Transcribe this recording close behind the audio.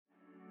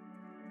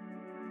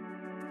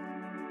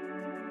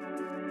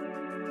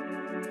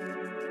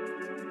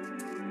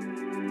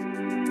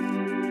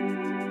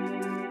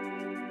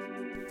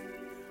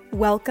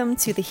Welcome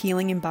to the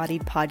Healing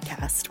Embodied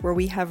podcast, where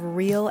we have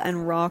real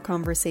and raw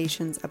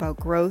conversations about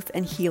growth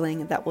and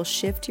healing that will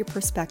shift your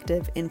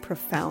perspective in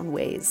profound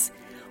ways.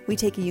 We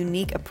take a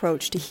unique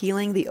approach to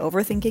healing the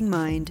overthinking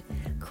mind,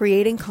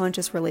 creating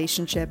conscious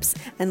relationships,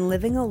 and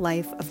living a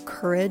life of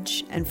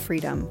courage and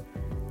freedom.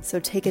 So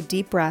take a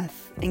deep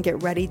breath and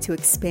get ready to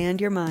expand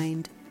your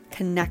mind,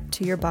 connect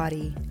to your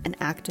body, and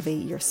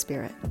activate your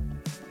spirit.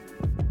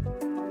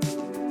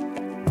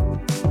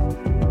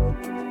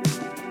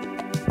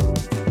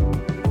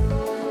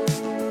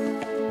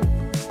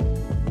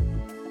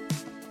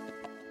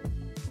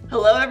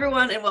 Hello,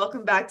 everyone, and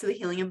welcome back to the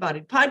Healing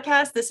Embodied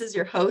podcast. This is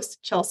your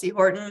host, Chelsea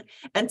Horton,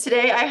 and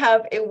today I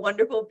have a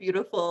wonderful,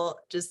 beautiful,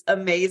 just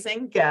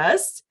amazing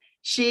guest.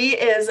 She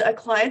is a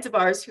client of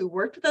ours who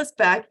worked with us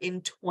back in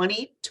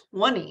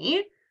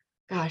 2020.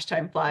 Gosh,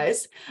 time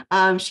flies.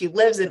 She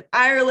lives in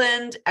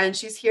Ireland, and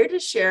she's here to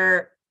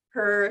share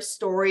her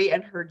story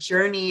and her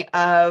journey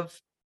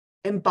of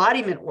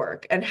embodiment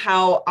work and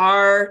how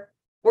our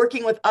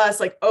working with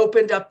us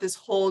opened up this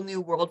whole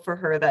new world for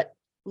her that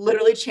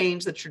literally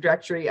changed the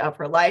trajectory of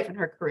her life and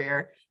her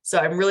career. So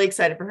I'm really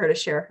excited for her to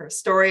share her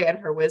story and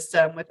her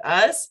wisdom with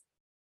us.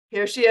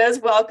 Here she is.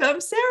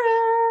 Welcome,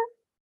 Sarah.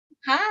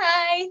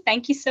 Hi,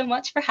 thank you so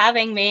much for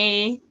having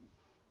me.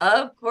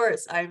 Of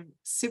course, I'm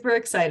super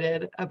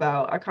excited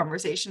about our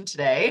conversation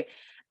today.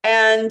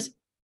 And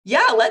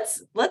yeah,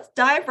 let's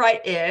dive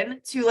right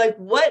in to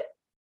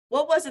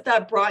what was it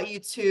that brought you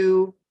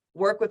to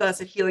work with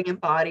us at Healing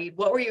Embodied?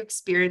 What were you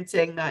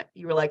experiencing that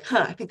you were like,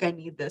 I think I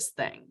need this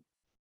thing?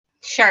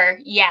 Sure,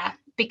 yeah,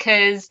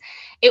 because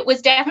it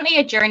was definitely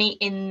a journey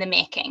in the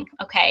making.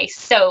 Okay,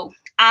 so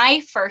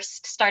I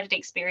first started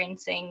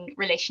experiencing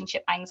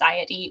relationship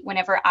anxiety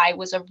whenever I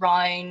was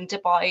around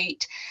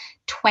about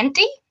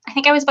 20. I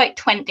think I was about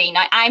 20.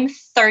 Now I'm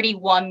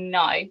 31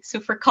 now. So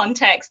for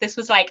context, this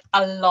was like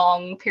a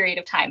long period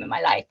of time in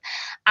my life.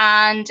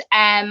 And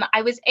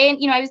I was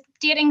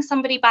dating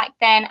somebody back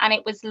then, and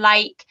it was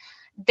like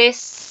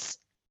this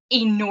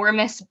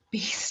enormous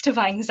beast of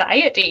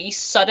anxiety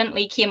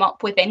suddenly came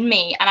up within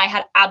me, and I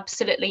had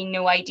absolutely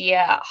no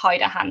idea how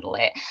to handle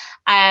it.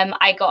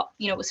 I got,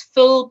 it was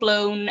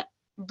full-blown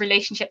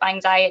relationship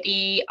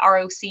anxiety,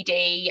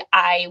 ROCD.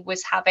 I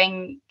was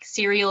having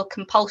serial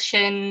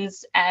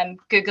compulsions,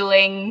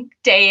 Googling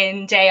day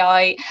in, day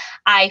out.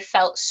 I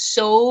felt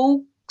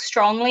so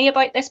strongly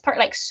about this part,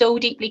 so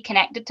deeply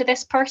connected to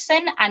this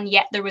person, and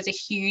yet there was a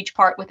huge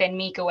part within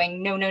me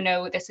going,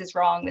 no, this is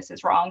wrong.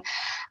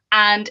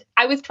 And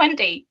I was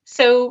 20.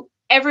 So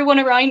everyone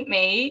around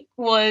me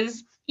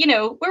was,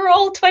 we're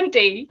all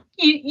 20.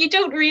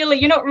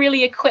 You're not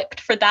really equipped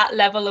for that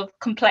level of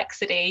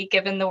complexity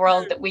given the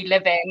world that we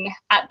live in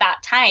at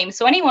that time.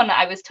 So anyone that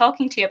I was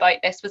talking to about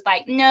this was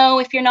like, no,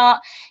 if you're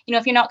not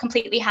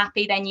completely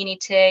happy, then you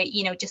need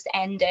to, just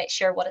end it.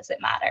 Sure, what does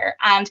it matter?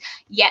 And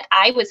yet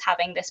I was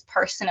having this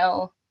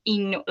personal,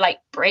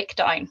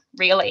 breakdown,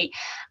 really.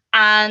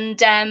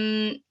 And,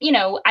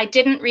 I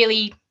didn't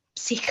really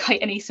seek out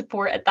any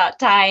support at that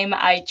time.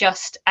 I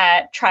just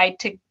tried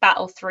to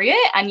battle through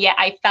it, and yet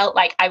I felt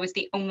like I was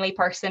the only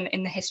person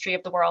in the history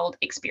of the world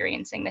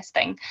experiencing this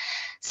thing.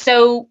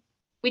 So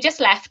we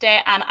just left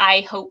it, and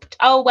I hoped,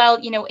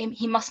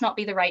 he must not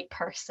be the right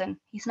person.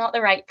 He's not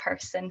the right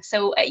person.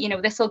 So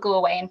this will go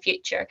away in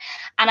future.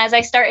 And as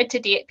I started to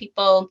date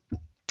people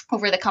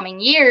over the coming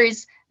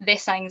years,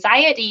 this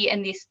anxiety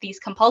and these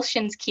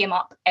compulsions came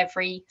up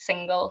every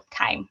single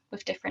time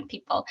with different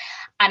people,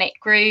 and it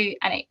grew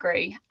and it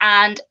grew.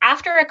 And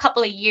after a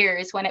couple of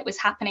years, when it was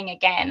happening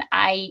again,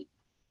 I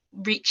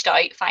reached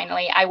out.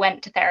 Finally, I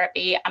went to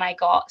therapy, and I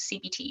got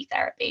CBT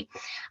therapy,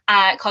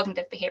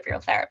 cognitive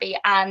behavioral therapy,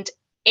 and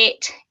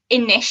it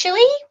initially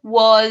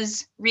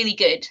was really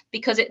good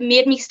because it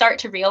made me start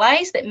to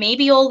realize that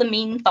maybe all the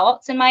mean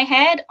thoughts in my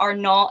head are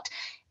not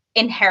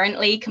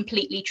inherently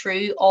completely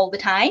true all the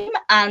time,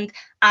 and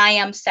I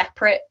am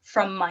separate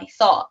from my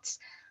thoughts.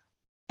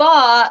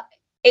 But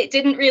it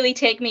didn't really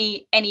take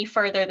me any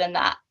further than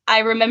that. I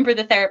remember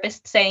the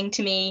therapist saying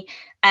to me,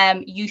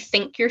 you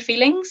think your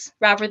feelings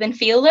rather than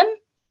feel them.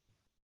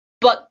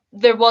 But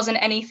there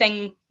wasn't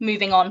anything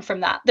moving on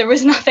from that. There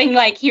was nothing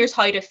like, here's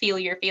how to feel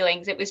your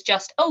feelings. It was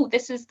just,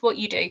 this is what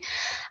you do.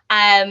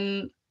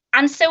 And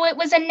so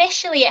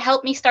it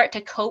helped me start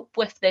to cope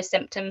with the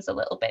symptoms a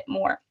little bit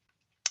more.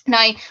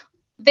 Now,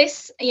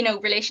 this,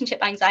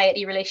 relationship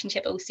anxiety,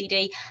 relationship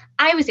OCD,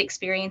 I was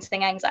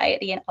experiencing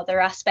anxiety in other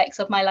aspects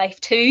of my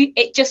life too.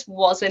 It just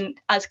wasn't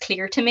as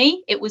clear to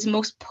me. It was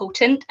most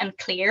potent and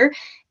clear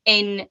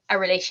in a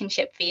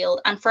relationship field.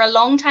 And for a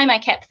long time, I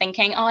kept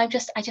thinking, I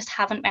just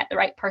haven't met the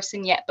right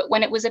person yet. But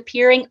when it was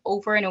appearing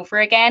over and over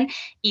again,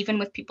 even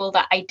with people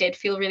that I did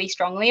feel really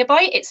strongly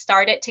about, it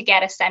started to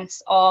get a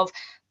sense of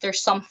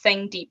there's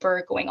something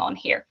deeper going on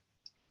here.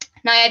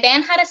 Now, I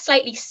then had a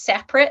slightly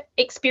separate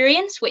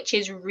experience, which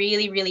is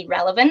really, really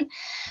relevant,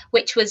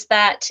 which was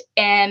that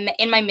in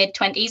my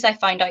mid-20s, I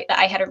found out that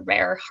I had a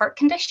rare heart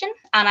condition,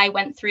 and I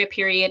went through a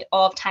period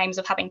of times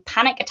of having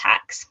panic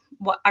attacks.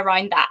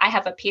 Around that, I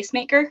have a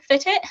pacemaker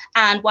fitted,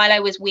 and while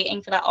I was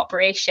waiting for that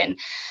operation,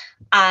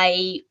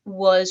 I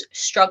was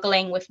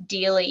struggling with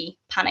daily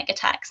panic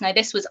attacks. Now,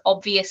 this was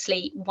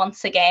obviously,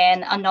 once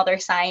again, another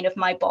sign of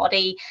my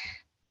body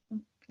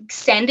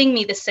sending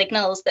me the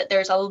signals that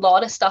there's a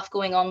lot of stuff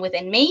going on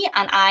within me,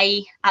 and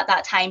I at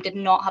that time did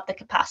not have the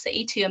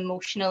capacity to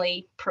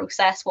emotionally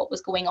process what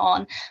was going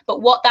on.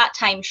 But what that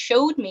time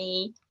showed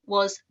me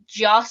was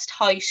just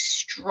how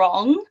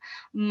strong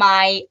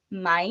my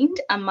mind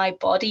and my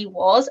body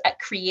was at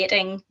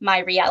creating my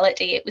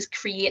reality. It was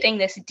creating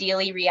this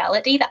daily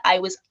reality that I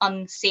was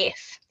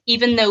unsafe,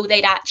 even though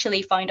they'd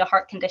actually found a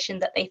heart condition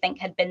that they think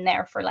had been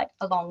there for like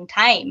a long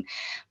time.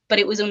 But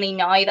it was only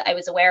now that I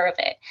was aware of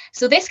it.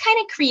 So this kind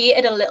of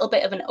created a little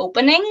bit of an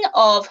opening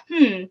of,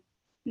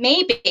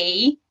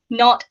 maybe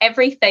not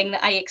everything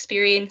that I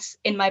experience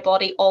in my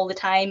body all the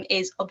time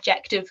is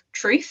objective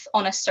truth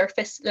on a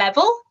surface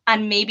level,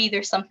 and maybe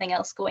there's something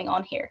else going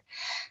on here.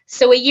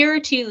 So a year or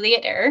two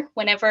later,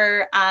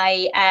 whenever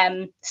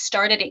I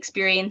started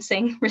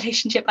experiencing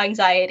relationship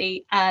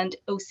anxiety and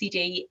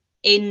OCD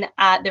in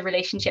the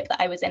relationship that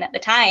I was in at the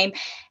time,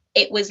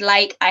 it was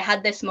like I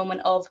had this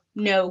moment of,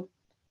 no,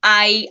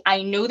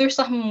 I know there's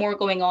something more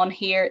going on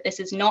here.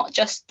 This is not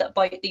just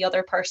about the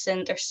other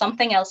person. There's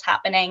something else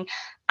happening.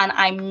 And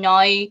I'm now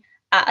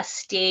at a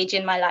stage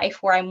in my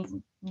life where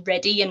I'm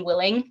ready and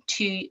willing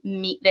to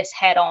meet this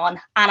head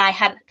on. And I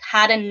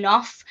had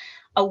enough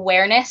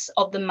awareness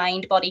of the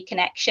mind-body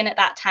connection at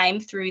that time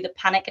through the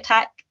panic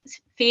attack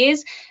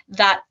phase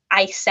that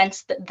I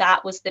sensed that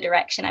that was the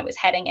direction I was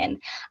heading in.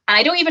 And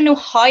I don't even know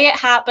how it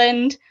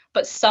happened,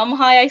 but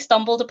somehow I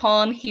stumbled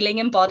upon Healing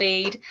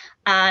Embodied,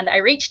 and I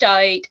reached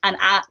out, and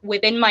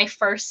within my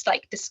first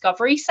like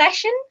discovery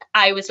session,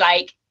 I was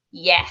like,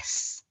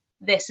 yes,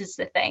 this is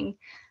the thing.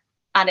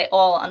 And it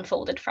all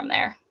unfolded from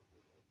there.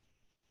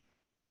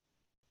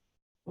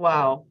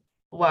 Wow.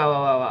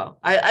 Wow.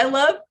 I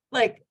love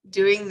like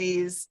doing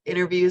these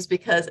interviews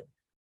because,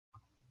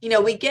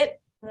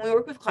 when we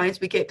work with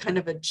clients, we get kind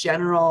of a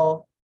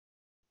general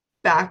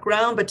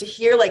background, but to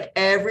hear like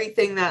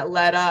everything that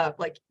led up,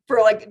 like for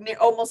like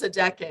almost a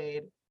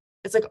decade,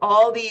 it's like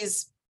all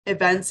these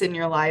events in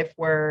your life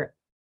were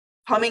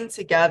coming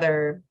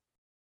together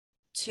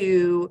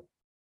to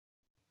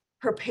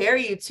prepare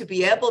you to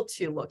be able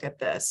to look at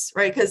this,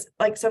 right? Because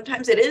like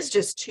sometimes it is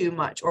just too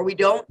much, or we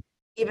don't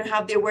even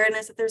have the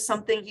awareness that there's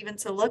something even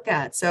to look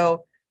at.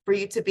 So for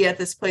you to be at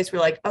this place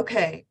where like,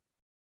 okay,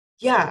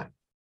 yeah,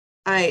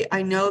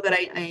 I know that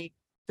I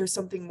there's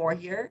something more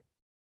here.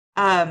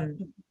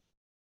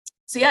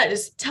 So yeah,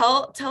 just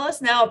tell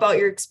us now about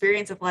your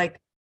experience of like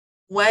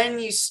when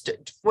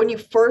you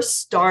first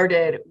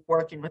started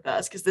working with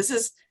us, because this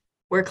is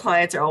where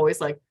clients are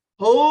always like,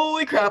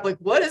 holy crap, like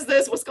what is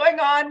this? What's going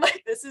on?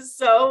 Like this is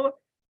so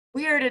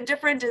weird and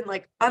different and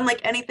like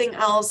unlike anything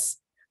else.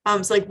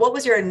 So like what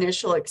was your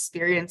initial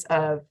experience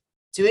of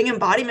doing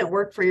embodiment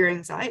work for your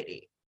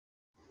anxiety?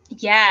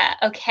 Yeah,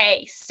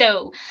 okay.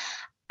 So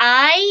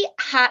I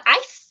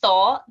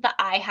thought that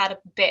I had a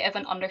bit of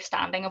an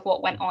understanding of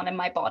what went on in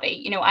my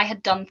body. I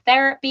had done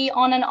therapy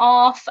on and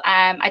off.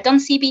 I'd done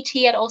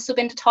CBT, I'd also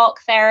been to talk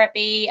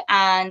therapy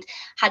and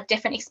had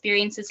different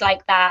experiences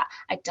like that.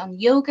 I'd done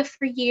yoga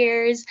for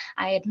years.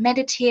 I had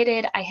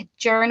meditated, I had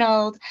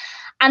journaled.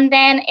 And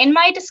then in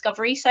my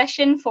discovery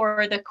session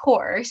for the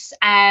course,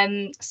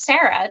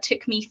 Sarah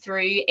took me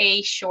through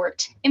a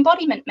short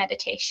embodiment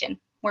meditation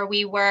where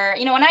we were,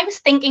 and I was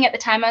thinking at the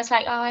time, I was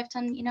like, oh, I've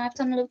done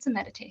loads of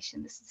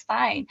meditation. This is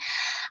fine.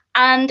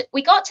 And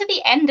we got to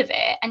the end of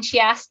it and she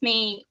asked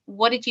me,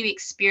 what did you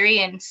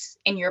experience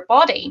in your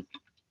body?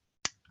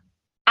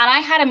 And I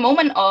had a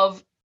moment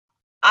of,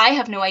 I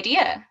have no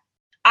idea.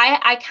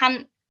 I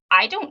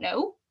don't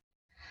know,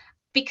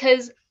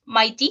 because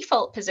my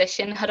default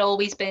position had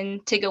always been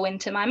to go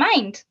into my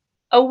mind.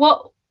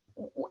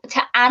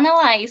 To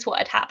analyze what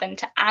had happened,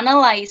 to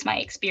analyze my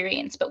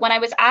experience. But when I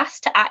was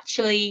asked to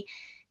actually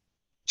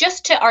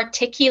just to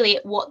articulate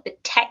what the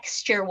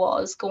texture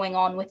was going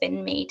on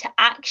within me, to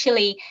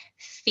actually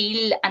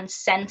feel and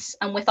sense,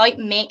 and without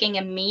making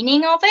a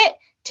meaning of it,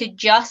 to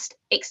just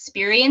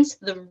experience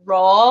the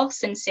raw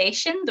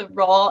sensation, the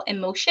raw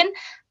emotion,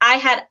 I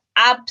had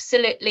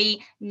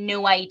absolutely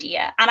no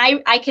idea.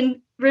 And I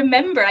can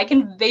remember, I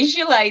can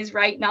visualize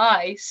right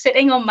now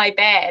sitting on my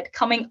bed,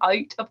 coming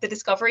out of the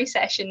discovery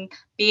session,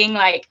 being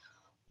like,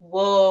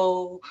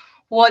 whoa,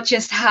 what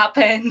just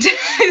happened?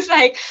 It's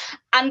like,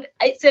 and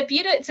it's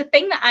a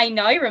thing that I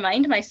now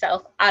remind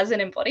myself as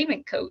an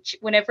embodiment coach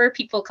whenever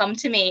people come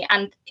to me,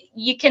 and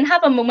you can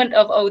have a moment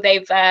of, oh,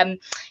 they've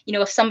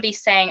if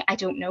somebody's saying, I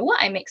don't know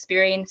what I'm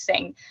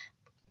experiencing,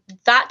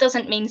 that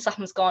doesn't mean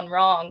something's gone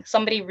wrong.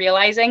 Somebody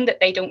realizing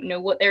that they don't know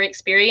what they're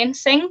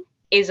experiencing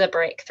is a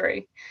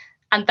breakthrough.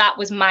 And that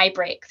was my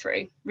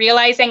breakthrough,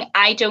 realizing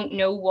I don't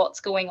know what's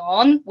going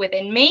on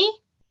within me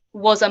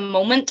was a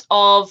moment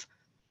of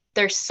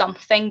there's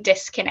something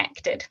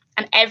disconnected.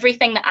 And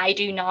everything that I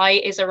do now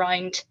is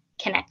around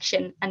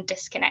connection and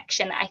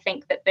disconnection. I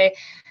think that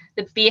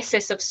the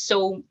basis of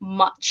so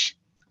much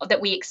that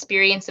we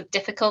experience of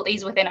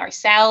difficulties within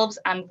ourselves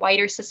and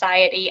wider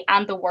society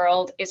and the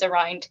world is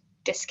around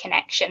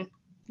disconnection.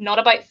 Not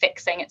about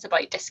fixing, it's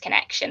about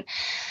disconnection.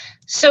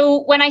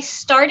 So when I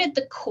started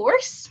the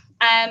course,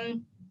 I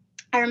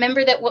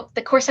remember that what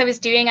the course I was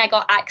doing, I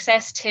got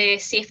access to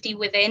Safety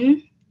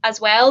Within as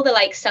well, the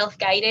like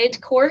self-guided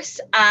course,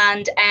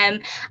 and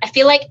I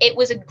feel like it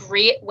was a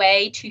great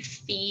way to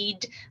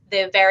feed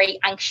the very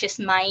anxious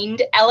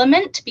mind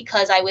element,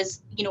 because I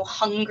was, you know,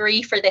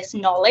 hungry for this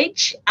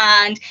knowledge,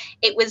 and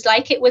it was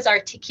like it was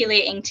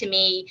articulating to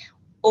me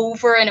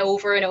over and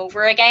over and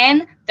over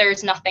again,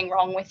 there's nothing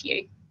wrong with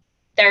you,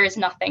 there is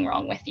nothing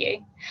wrong with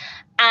you.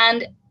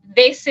 And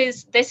this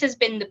has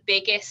been the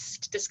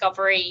biggest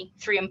discovery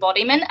through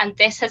embodiment, and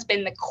this has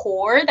been the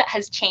core that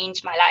has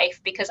changed my life,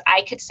 because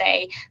I could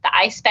say that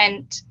I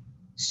spent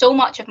so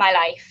much of my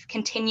life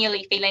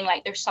continually feeling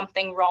like there's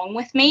something wrong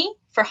with me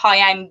for how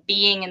I'm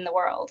being in the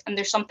world, and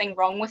there's something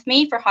wrong with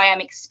me for how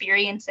I'm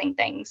experiencing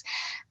things.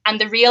 And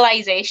the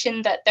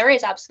realization that there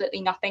is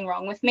absolutely nothing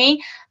wrong with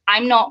me,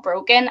 I'm not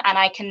broken and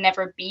I can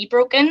never be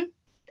broken,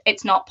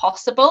 it's not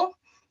possible,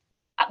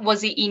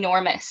 was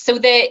enormous. So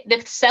the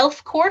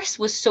self course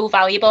was so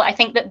valuable. I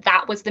think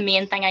that was the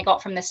main thing I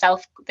got from the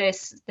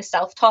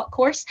self-taught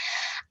course.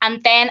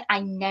 And then I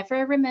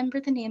never remember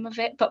the name of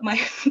it, but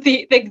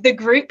the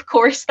group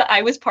course that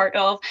I was part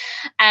of,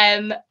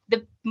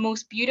 the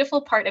most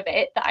beautiful part of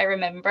it that I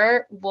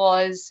remember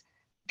was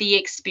the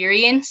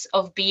experience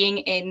of being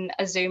in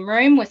a Zoom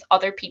room with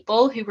other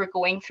people who were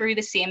going through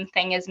the same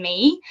thing as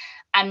me,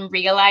 and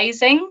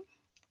realizing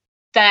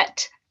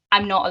that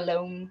I'm not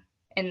alone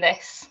in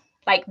this.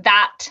 Like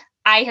that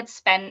I had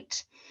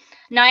spent,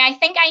 now I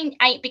think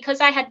I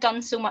because I had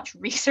done so much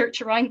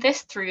research around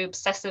this through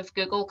obsessive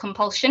Google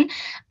compulsion,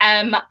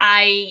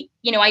 I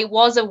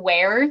was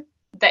aware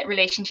that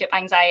relationship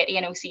anxiety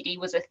and OCD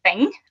was a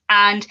thing,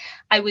 and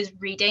I was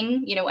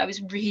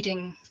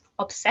reading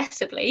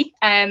obsessively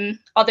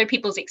other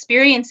people's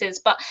experiences.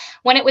 But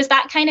when it was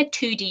that kind of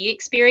 2D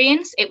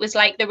experience, it was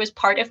like there was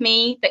part of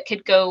me that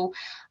could go,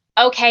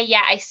 okay,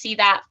 yeah, I see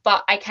that,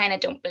 but I kind of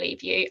don't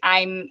believe you.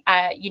 I'm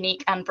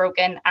unique and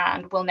broken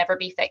and will never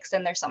be fixed,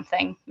 and there's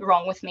something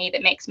wrong with me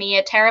that makes me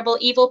a terrible,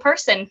 evil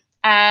person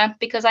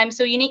because I'm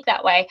so unique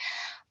that way.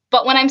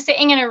 But when I'm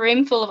sitting in a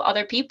room full of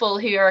other people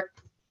who are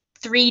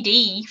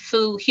 3D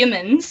full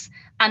humans,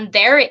 and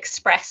they're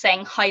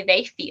expressing how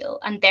they feel,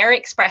 and they're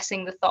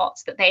expressing the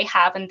thoughts that they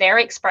have, and they're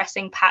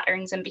expressing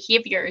patterns and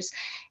behaviors,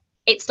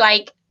 it's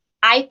like,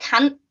 I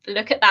can't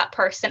look at that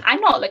person.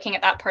 I'm not looking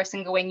at that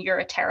person going, you're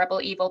a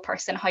terrible, evil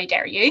person, how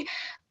dare you?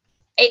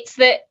 It's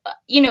that,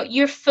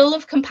 you're full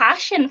of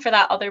compassion for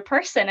that other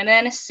person. And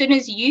then as soon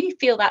as you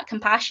feel that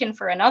compassion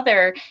for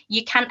another,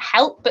 you can't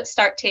help but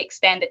start to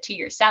extend it to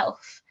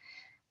yourself.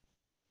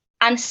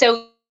 And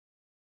so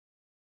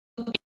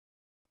the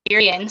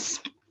experience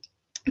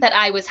that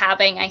I was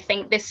having, I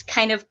think this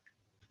kind of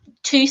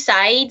two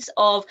sides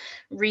of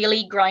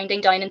really grounding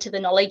down into the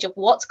knowledge of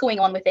what's going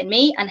on within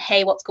me, and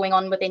hey, what's going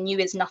on within you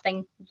is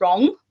nothing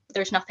wrong,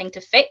 there's nothing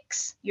to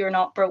fix, you're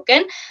not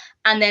broken.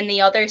 And then the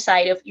other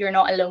side of, you're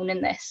not alone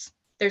in this,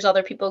 there's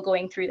other people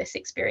going through this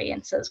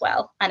experience as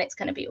well, and it's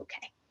going to be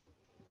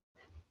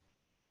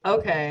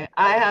okay.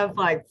 I have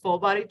like full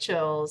body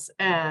chills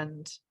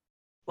and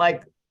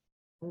like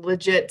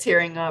legit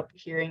tearing up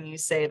hearing you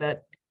say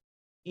that,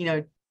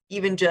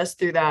 even just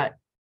through that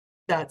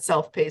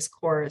self-paced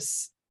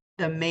course,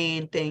 the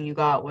main thing you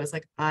got was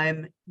like,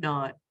 I'm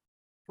not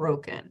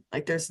broken.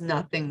 Like there's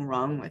nothing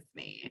wrong with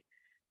me.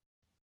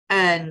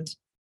 And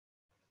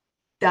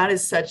that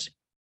is such,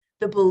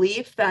 the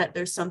belief that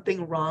there's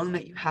something wrong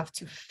that you have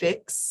to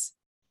fix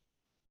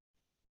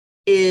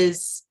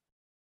is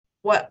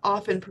what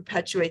often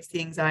perpetuates the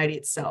anxiety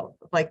itself.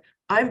 Like,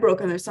 I'm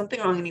broken, there's something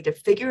wrong, I need to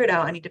figure it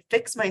out, I need to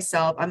fix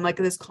myself. I'm like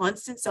this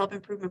constant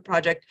self-improvement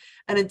project,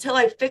 and until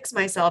I fix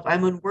myself,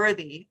 I'm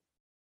unworthy.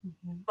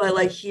 But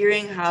like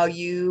hearing how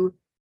you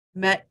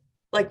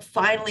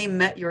finally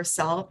met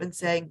yourself and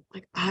saying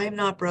like, I'm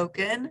not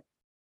broken,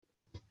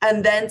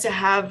 and then to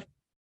have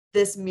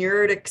this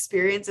mirrored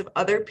experience of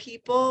other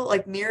people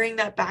like mirroring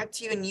that back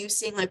to you, and you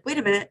seeing like, wait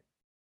a minute,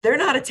 they're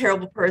not a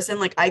terrible person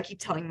like I keep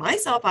telling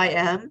myself I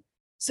am.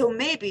 So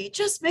maybe,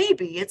 just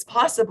maybe, it's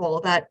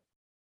possible that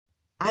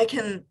I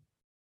can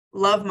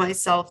love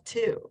myself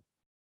too.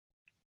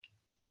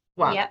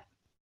 Wow. Yeah.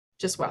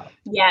 Just wow.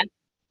 Yeah.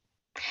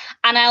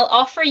 And I'll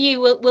offer you,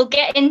 we'll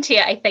get into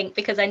it, I think,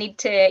 because I need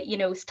to,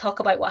 talk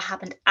about what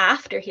happened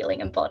after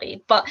Healing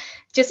Embodied. But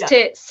just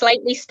to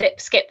slightly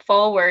skip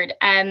forward,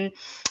 I'm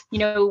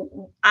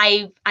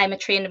a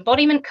trained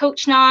embodiment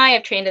coach now.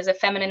 I've trained as a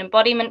feminine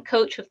embodiment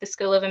coach with the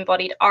School of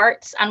Embodied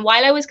Arts. And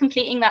while I was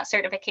completing that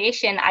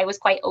certification, I was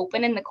quite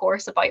open in the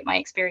course about my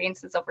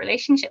experiences of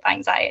relationship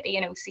anxiety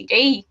and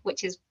OCD,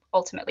 which is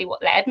ultimately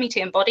what led me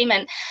to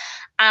embodiment.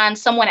 And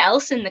someone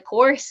else in the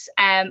course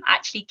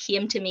actually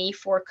came to me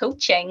for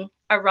coaching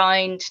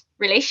around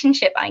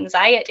relationship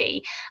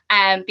anxiety,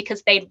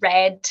 because they'd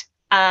read,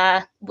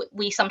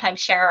 we sometimes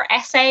share our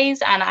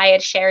essays, and I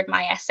had shared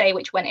my essay,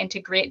 which went into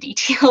great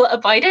detail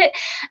about it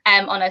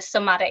on a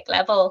somatic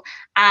level.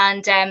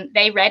 And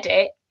they read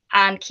it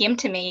and came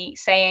to me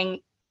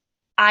saying,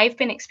 I've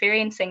been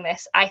experiencing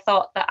this. I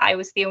thought that I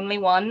was the only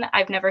one.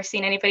 I've never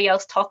seen anybody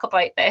else talk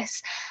about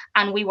this.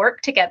 And we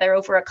worked together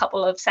over a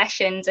couple of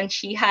sessions, and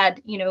she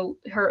had, you know,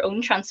 her own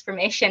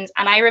transformations.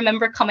 And I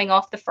remember coming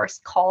off the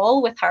first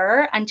call with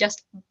her and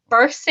just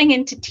bursting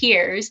into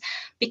tears,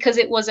 because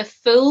it was a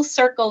full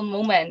circle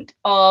moment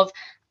of,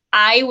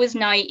 I was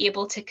now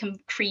able to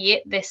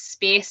create this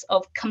space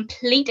of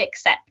complete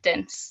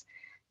acceptance,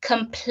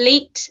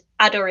 complete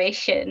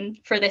adoration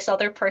for this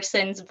other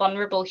person's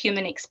vulnerable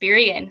human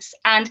experience.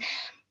 And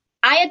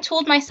I had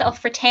told myself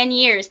for 10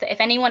 years that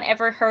if anyone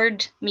ever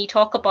heard me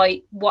talk about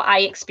what I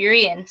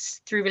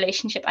experience through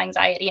relationship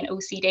anxiety and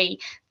OCD,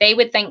 they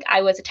would think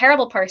I was a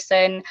terrible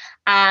person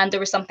and there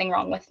was something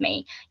wrong with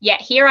me.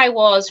 Yet here I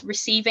was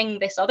receiving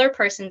this other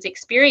person's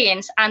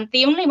experience. And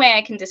the only way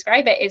I can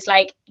describe it is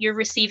like, you're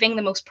receiving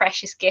the most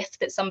precious gift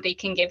that somebody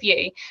can give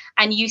you.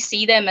 And you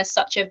see them as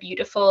such a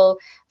beautiful,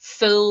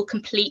 full,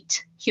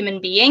 complete human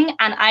being.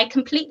 And I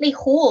completely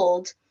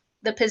hold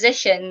the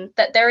position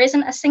that there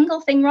isn't a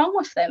single thing wrong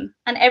with them,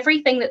 and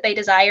everything that they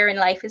desire in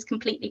life is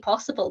completely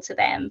possible to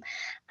them.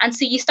 And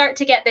so you start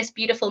to get this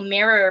beautiful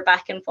mirror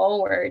back and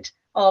forward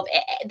of,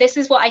 this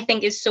is what I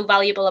think is so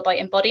valuable about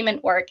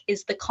embodiment work,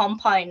 is the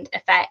compound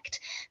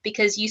effect,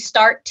 because you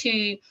start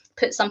to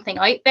put something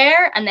out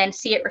there and then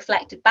see it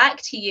reflected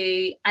back to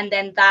you, and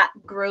then that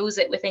grows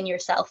it within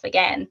yourself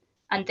again.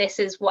 And this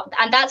is what,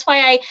 and that's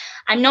why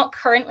I'm not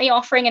currently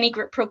offering any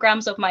group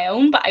programs of my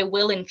own, but I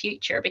will in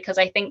future, because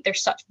I think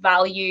there's such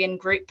value in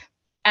group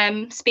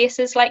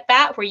spaces like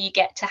that, where you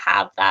get to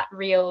have that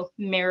real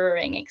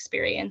mirroring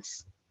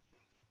experience.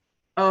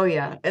 Oh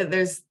yeah,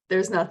 there's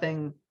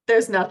nothing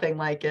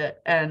like it.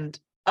 And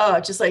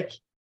just like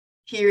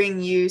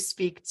hearing you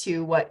speak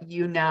to what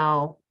you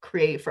now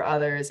create for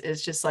others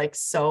is just like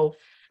so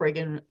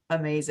friggin'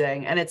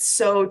 amazing. And it's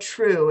so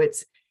true.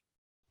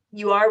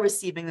 You are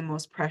receiving the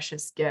most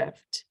precious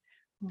gift,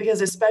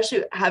 because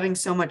especially having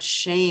so much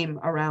shame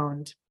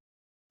around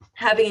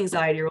having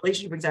anxiety or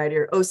relationship anxiety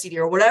or OCD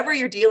or whatever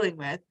you're dealing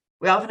with,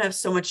 we often have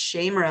so much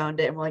shame around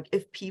it. And we're like,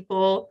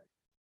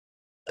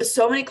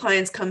 so many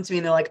clients come to me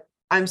and they're like,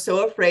 I'm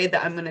so afraid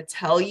that I'm going to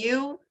tell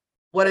you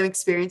what I'm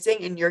experiencing,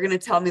 and you're going to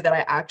tell me that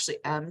I actually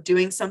am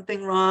doing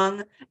something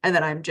wrong, and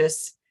that I'm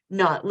just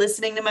not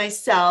listening to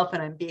myself,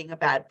 and I'm being a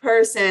bad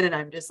person, and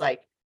I'm just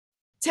like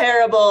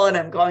terrible, and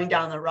I'm going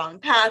down the wrong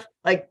path.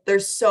 Like, they're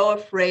so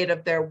afraid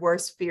of their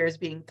worst fears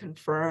being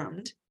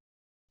confirmed.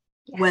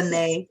 Yes. When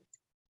they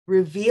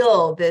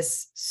reveal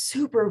this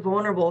super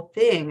vulnerable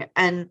thing,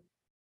 and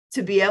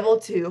to be able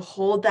to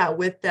hold that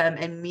with them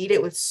and meet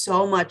it with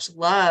so much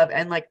love,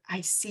 and like,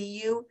 I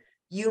see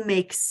you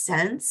make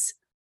sense,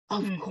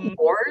 of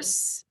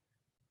course,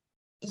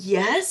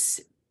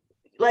 yes,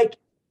 like,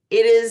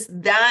 it is,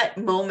 that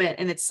moment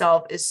in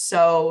itself is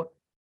so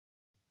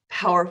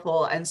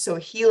powerful and so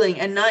healing.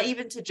 And not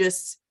even to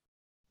just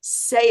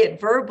say it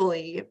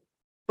verbally,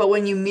 but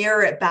when you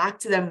mirror it back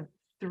to them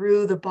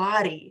through the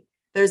body,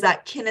 there's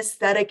that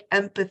kinesthetic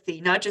empathy,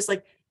 not just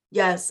like,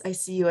 yes, I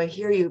see you, I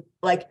hear you,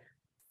 like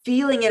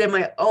feeling it in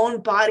my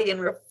own body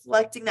and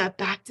reflecting that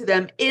back to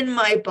them in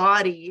my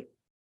body.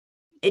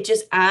 It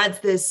just adds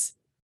this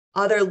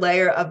other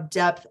layer of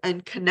depth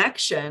and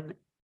connection,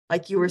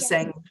 like you were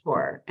saying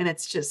before. And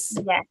it's just,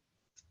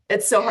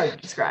 it's so hard to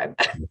describe.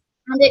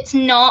 And it's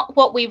not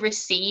what we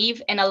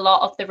receive in a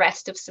lot of the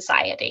rest of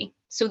society.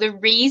 So the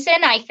reason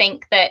I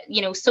think that,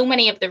 you know, so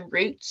many of the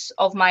roots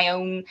of my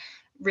own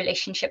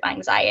relationship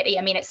anxiety,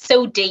 I mean, it's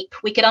so deep,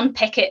 we could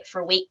unpick it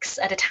for weeks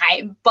at a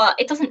time, but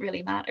it doesn't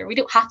really matter. We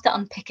don't have to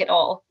unpick it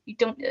all.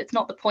 It's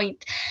not the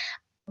point.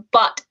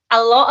 But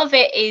a lot of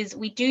it is,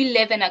 we do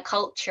live in a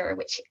culture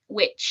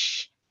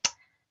which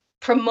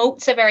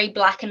promotes a very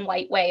black and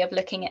white way of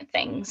looking at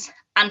things,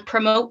 and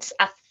promotes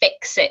a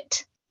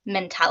fix-it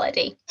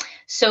mentality.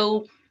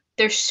 So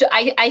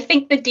I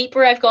think the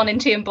deeper I've gone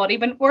into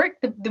embodiment work,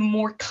 the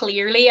more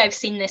clearly I've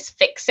seen this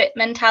fix-it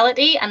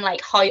mentality, and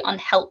like how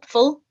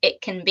unhelpful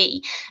it can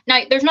be.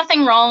 Now, there's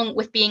nothing wrong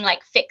with being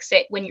like, fix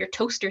it when your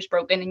toaster's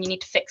broken and you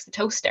need to fix the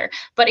toaster.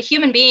 But a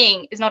human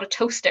being is not a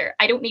toaster.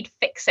 I don't need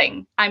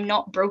fixing. I'm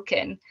not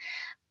broken.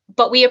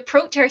 But we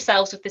approach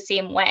ourselves with the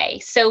same way.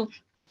 So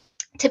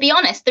to be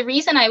honest, the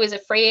reason I was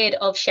afraid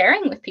of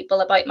sharing with people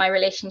about my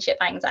relationship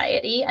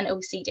anxiety and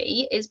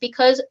OCD is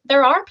because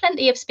there are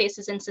plenty of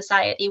spaces in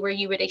society where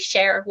you really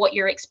share what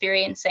you're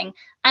experiencing.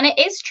 And it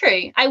is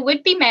true. I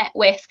would be met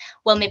with,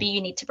 well, maybe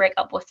you need to break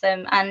up with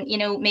them. And, you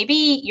know,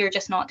 maybe you're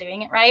just not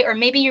doing it right. Or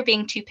maybe you're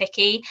being too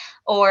picky,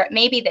 or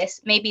maybe this,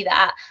 maybe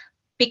that,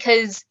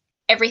 because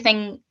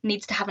everything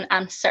needs to have an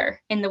answer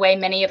in the way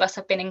many of us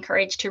have been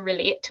encouraged to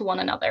relate to one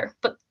another.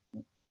 But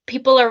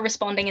people are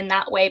responding in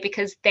that way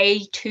because they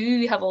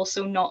too have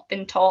also not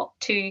been taught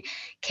to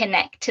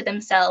connect to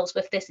themselves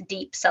with this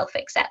deep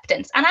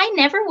self-acceptance. And I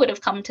never would have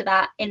come to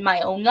that in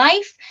my own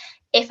life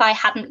if I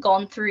hadn't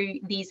gone through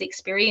these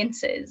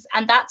experiences.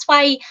 And that's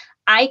why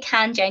I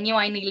can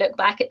genuinely look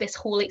back at this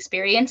whole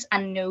experience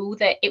and know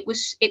that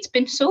it's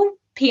been so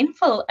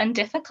painful and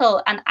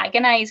difficult and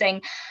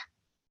agonizing.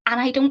 And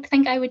I don't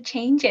think I would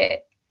change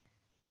it,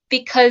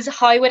 because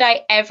how would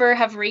I ever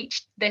have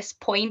reached this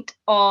point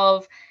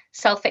of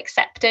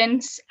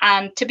self-acceptance?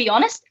 And to be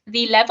honest,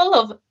 the level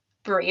of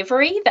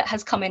bravery that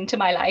has come into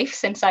my life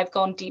since I've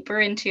gone deeper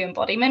into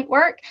embodiment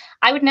work,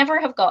 I would never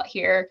have got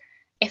here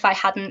if I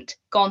hadn't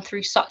gone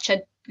through such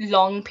a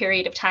long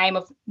period of time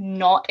of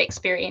not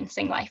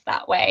experiencing life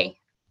that way,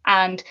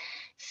 and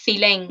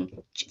feeling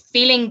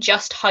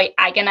just how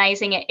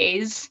agonizing it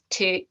is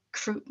to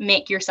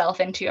make yourself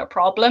into a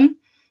problem.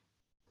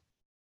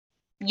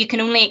 You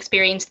can only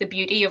experience the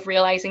beauty of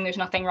realizing there's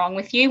nothing wrong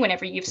with you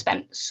whenever you've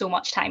spent so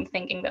much time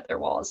thinking that there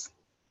was.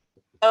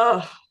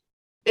 Oh,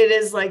 it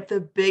is like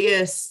the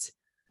biggest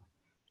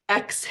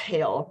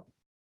exhale.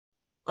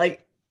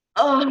 Like,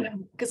 oh,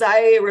 because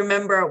I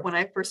remember when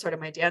I first started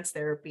my dance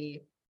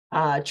therapy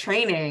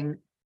training,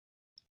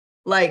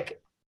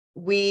 like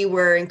we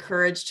were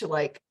encouraged to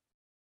like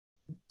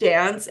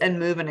dance and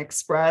move and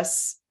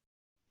express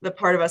the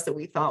part of us that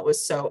we thought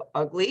was so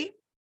ugly.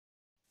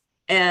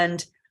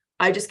 And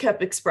I just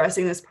kept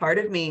expressing this part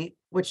of me,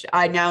 which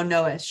I now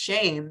know as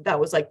shame, that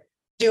was like,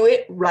 do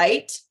it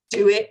right,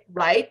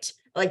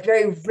 like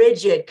very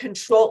rigid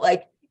control.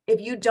 Like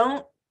if you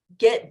don't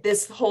get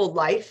this whole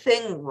life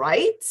thing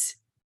right,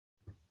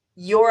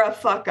 you're a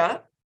fuck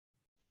up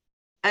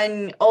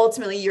and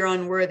ultimately you're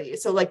unworthy.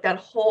 So like that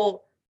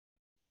whole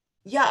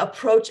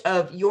approach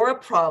of you're a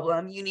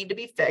problem, you need to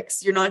be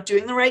fixed, you're not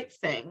doing the right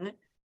thing,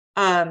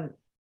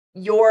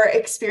 you're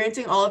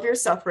experiencing all of your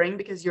suffering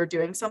because you're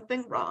doing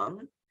something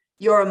wrong,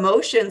 your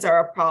emotions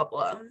are a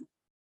problem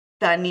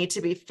that need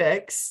to be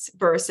fixed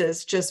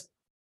versus just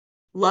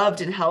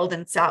loved and held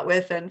and sat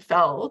with and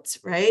felt,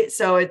 right?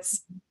 So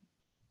it's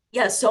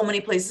so many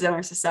places in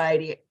our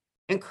society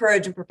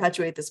encourage and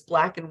perpetuate this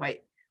black and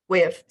white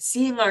way of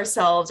seeing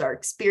ourselves, our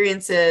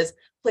experiences,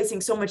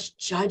 placing so much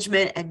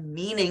judgment and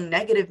meaning,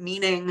 negative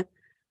meaning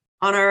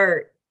on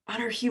our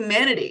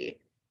humanity.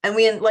 And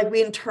we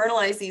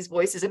internalize these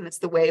voices, and it's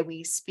the way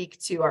we speak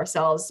to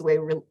ourselves, the way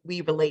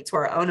we relate to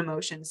our own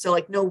emotions. So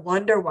like, no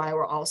wonder why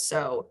we're all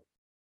so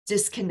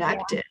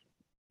disconnected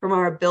from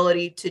our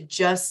ability to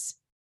just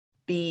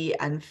be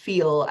and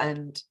feel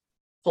and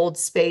hold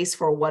space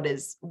for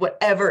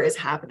whatever is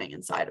happening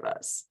inside of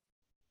us.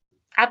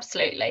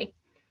 Absolutely.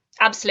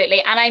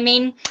 And I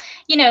mean,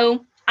 you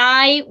know,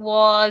 I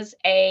was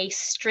a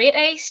straight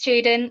A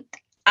student.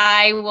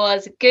 I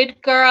was a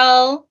good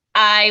girl.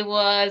 I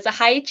was a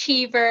high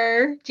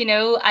achiever. You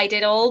know, I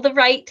did all the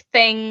right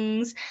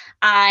things.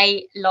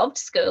 I loved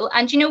school.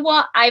 And you know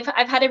what? I've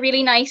had a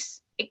really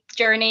nice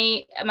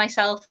journey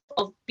myself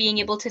of being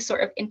able to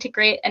sort of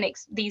integrate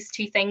these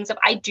two things of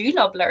I do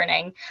love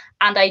learning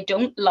and I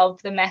don't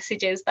love the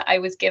messages that I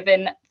was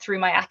given through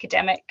my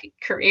academic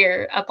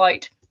career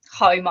about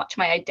how much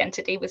my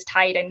identity was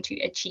tied into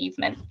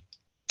achievement.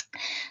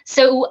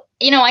 So,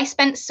 you know, I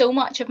spent so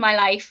much of my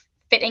life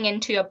fitting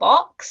into a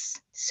box,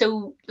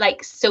 so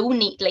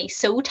neatly,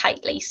 so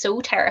tightly,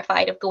 so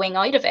terrified of going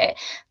out of it,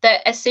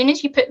 that as soon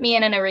as you put me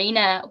in an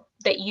arena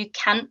that you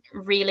can't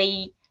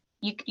really,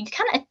 you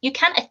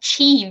can't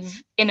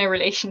achieve in a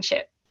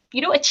relationship.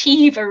 You don't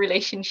achieve a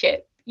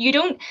relationship. You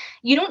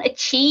don't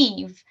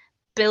achieve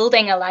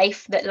building a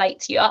life that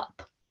lights you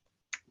up.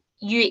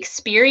 You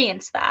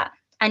experience that.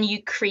 And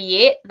you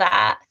create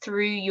that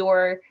through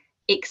your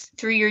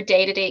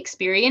day-to-day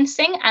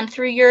experiencing and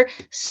through your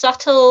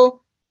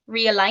subtle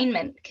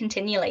realignment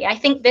continually. I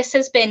think this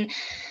has been,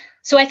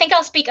 so I think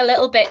I'll speak a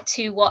little bit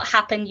to what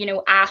happened, you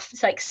know, after,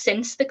 like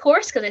since the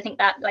course, because I think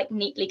that like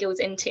neatly goes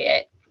into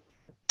it.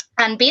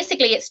 And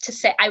basically it's to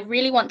say,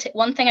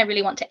 one thing I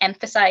really want to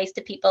emphasize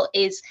to people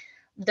is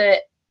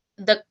the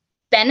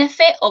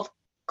benefit of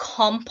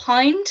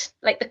compound,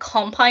 like the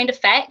compound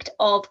effect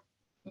of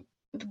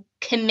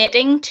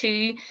committing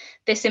to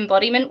this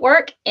embodiment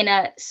work in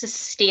a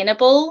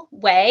sustainable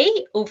way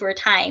over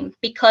time,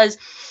 because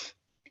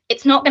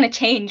it's not going to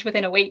change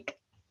within a week.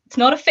 It's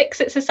not a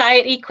fix it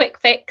society quick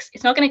fix.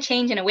 It's not going to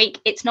change in a week.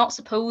 It's not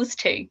supposed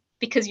to,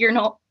 because you're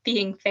not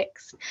being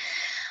fixed.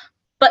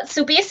 But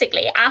so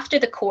basically after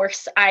the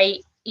course,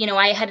 I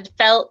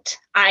felt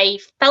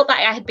that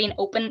I had been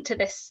open to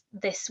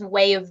this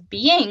way of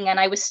being, and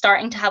I was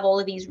starting to have all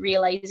of these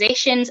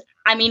realizations.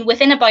 I mean,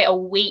 within about a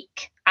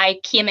week, I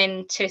came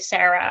in to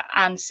Sarah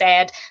and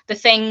said the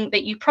thing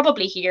that you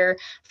probably hear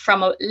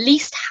from at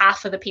least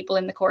half of the people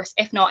in the course,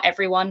 if not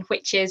everyone,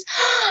 which is,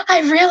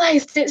 I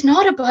realized it's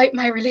not about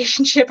my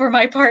relationship or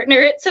my partner,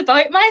 it's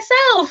about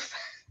myself.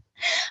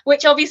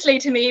 Which obviously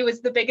to me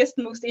was the biggest,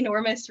 most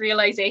enormous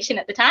realization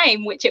at the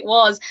time, which it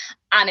was.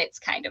 And it's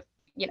kind of,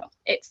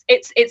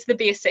 it's the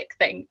basic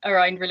thing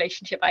around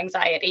relationship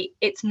anxiety.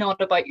 It's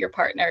not about your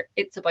partner,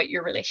 it's about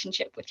your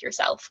relationship with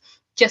yourself.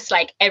 Just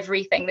like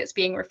everything that's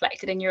being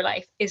reflected in your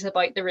life is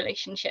about the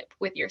relationship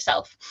with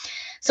yourself.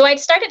 So I'd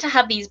started to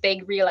have these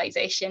big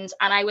realizations,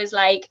 and I was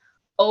like,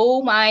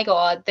 oh my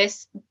God,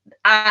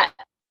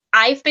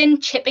 I've been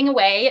chipping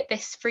away at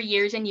this for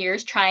years and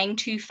years, trying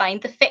to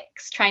find the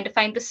fix, trying to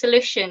find the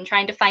solution,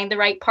 trying to find the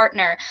right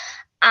partner.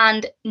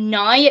 And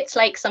now it's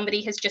like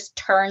somebody has just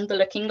turned the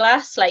looking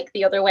glass like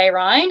the other way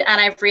around. And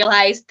I've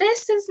realized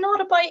this is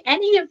not about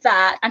any of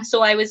that. And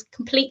so I was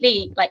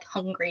completely like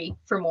hungry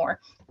for more.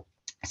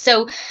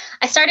 So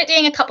I started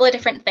doing a couple of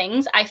different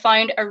things. I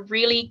found a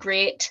really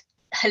great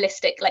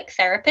holistic like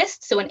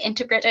therapist, so an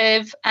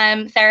integrative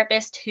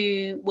therapist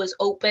who was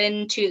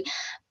open to.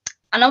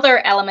 Another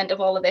element of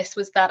all of this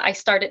was that I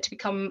started to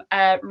become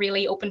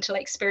really open to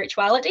like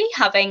spirituality,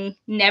 having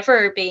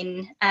never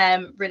been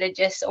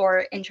religious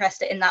or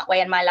interested in that way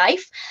in my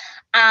life.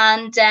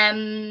 And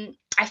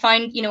I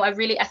found,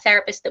 a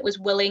therapist that was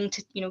willing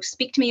to,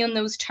 speak to me on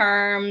those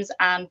terms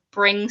and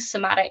bring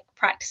somatic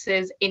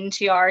practices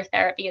into our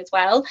therapy as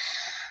well.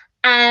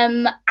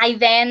 I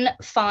then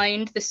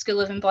found the School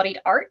of Embodied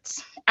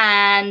Arts,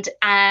 and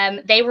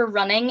they were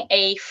running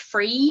a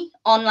free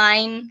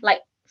online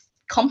like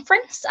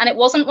conference. And it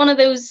wasn't one of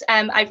those,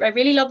 I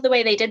really love the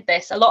way they did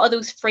this. A lot of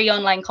those free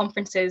online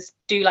conferences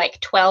do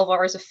like 12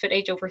 hours of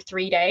footage over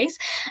 3 days.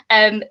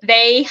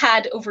 They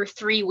had over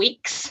 3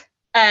 weeks,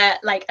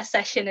 like a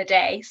session a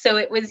day. So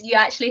it was, you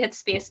actually had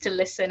space to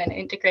listen and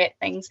integrate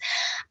things.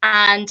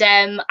 And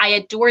I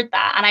adored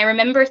that. And I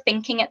remember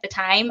thinking at the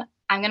time,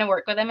 I'm going to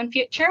work with them in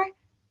future,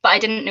 but I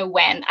didn't know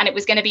when. And it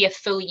was going to be a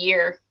full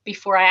year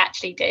before I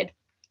actually did.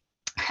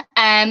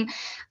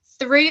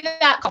 Through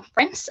that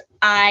conference,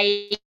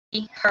 I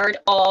heard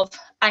about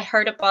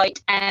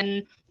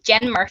Jen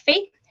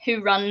Murphy,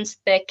 who runs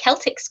the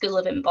Celtic School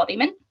of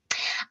Embodiment.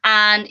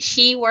 And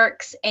she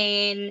works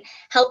in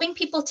helping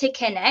people to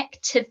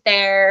connect to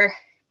their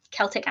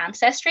Celtic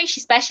ancestry.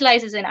 She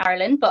specializes in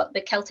Ireland, but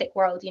the Celtic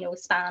world,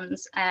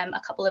 spans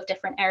a couple of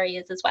different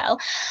areas as well.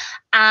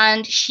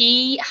 And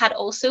she had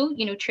also,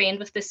 trained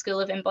with the School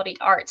of Embodied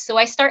Arts. So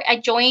I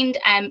joined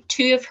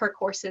 2 of her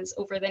courses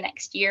over the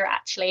next year,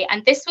 actually.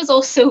 And this was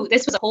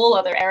a whole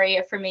other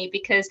area for me,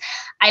 because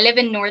I live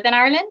in Northern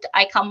Ireland.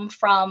 I come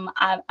from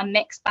a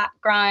mixed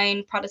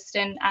background,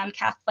 Protestant and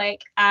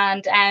Catholic.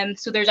 And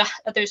so there's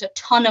a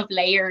ton of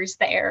layers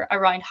there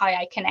around how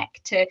I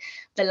connect to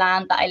the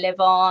land that I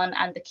live on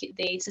and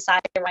the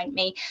society around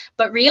me.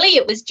 But really,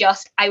 it was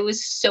just, I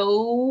was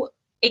so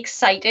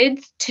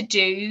excited to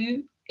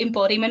do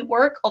embodiment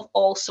work of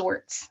all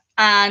sorts.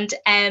 And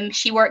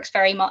she works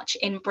very much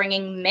in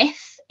bringing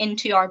myth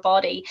into our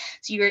body.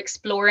 So you're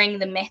exploring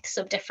the myths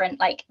of different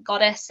like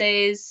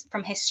goddesses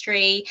from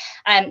history,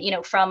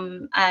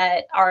 from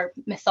our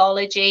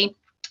mythology,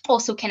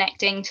 also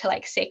connecting to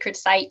like sacred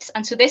sites.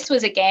 And so this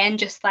was again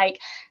just like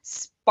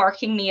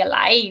sparking me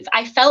alive.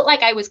 I felt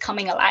like I was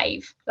coming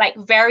alive, like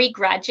very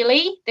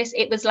gradually.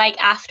 It was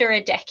like after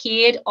a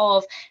decade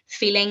of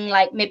feeling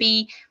like,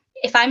 maybe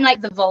if I'm like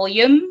the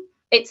volume,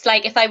 it's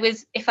like if I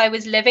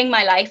was living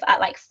my life at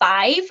like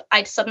 5,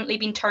 I'd suddenly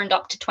been turned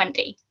up to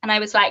 20. And I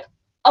was like,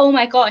 oh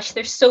my gosh,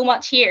 there's so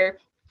much here.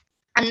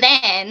 And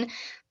then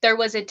there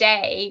was a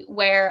day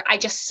where I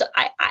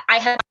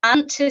had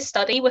planned to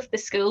study with the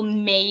school,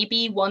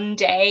 maybe one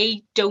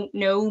day, don't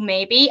know,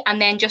 maybe. And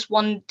then just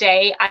one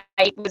day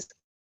I was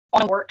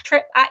on a work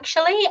trip,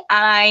 actually.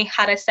 And I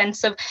had a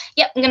sense of,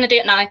 yep, I'm going to do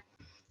it now.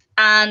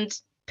 And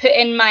put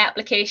in my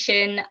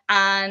application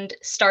and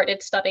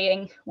started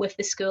studying with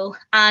the school.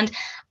 And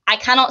I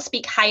cannot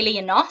speak highly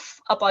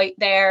enough about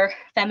their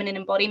feminine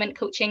embodiment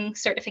coaching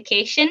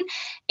certification.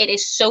 It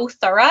is so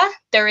thorough.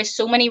 There is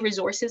so many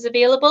resources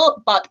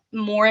available, but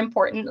more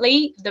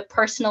importantly, the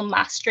personal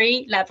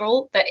mastery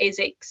level that is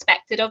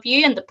expected of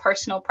you and the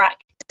personal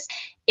practice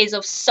is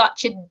of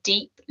such a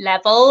deep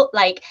level.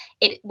 Like,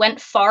 it went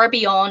far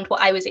beyond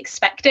what I was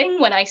expecting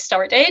when I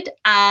started.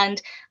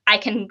 And I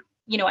can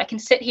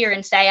sit here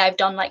and say I've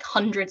done like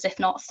hundreds, if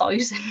not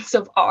thousands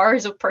of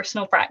hours of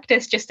personal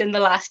practice just in the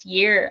last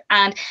year.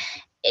 And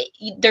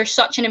there's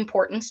such an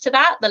importance to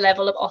that, the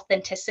level of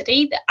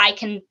authenticity, that I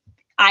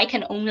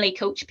can only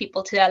coach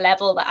people to a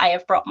level that I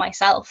have brought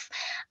myself.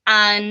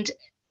 And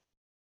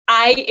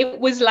it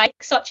was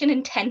like such an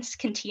intense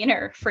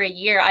container for a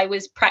year. I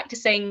was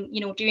practicing,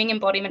 doing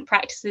embodiment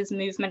practices,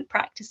 movement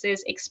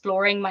practices,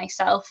 exploring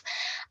myself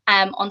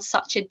on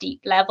such a deep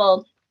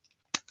level.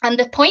 And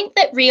the point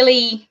that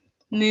really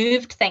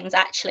moved things,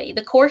 actually,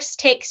 the course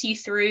takes you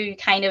through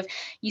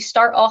you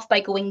start off by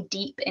going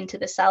deep into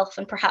the self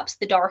and perhaps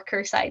the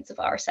darker sides of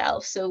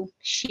ourselves. So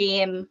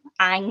shame,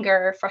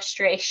 anger,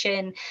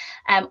 frustration,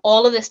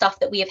 all of the stuff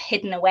that we have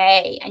hidden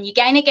away. And you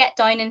kind of get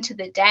down into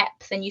the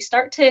depth, and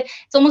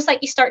it's almost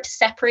like you start to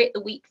separate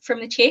the wheat from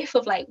the chaff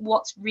of like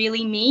what's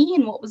really me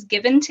and what was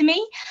given to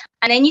me.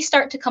 And then you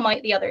start to come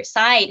out the other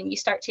side and you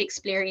start to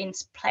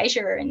experience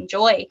pleasure and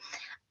joy.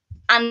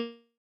 And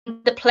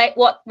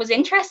what was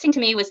interesting to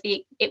me was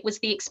it was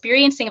the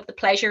experiencing of the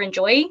pleasure and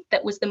joy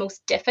that was the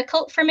most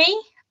difficult for me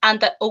and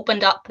that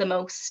opened up the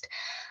most.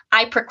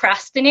 I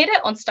procrastinated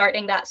on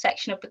starting that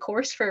section of the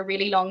course for a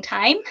really long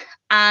time.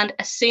 And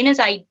as soon as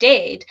I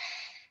did,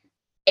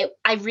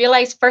 I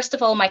realized, first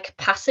of all, my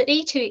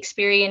capacity to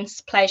experience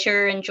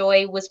pleasure and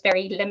joy was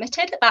very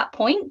limited at that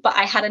point, but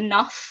I had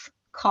enough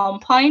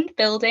compound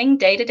building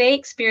day-to-day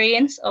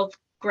experience of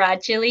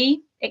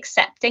gradually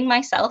accepting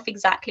myself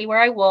exactly where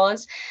I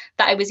was,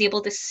 that I was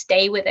able to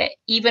stay with it,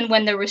 even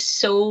when there was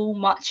so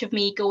much of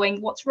me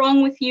going, what's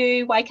wrong with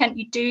you? Why can't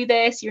you do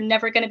this? You're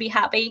never going to be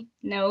happy.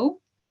 No,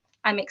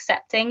 I'm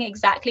accepting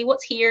exactly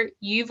what's here.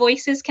 You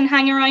voices can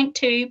hang around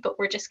too, but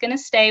we're just going to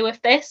stay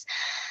with this.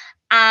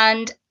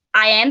 And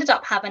I ended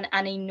up having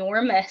an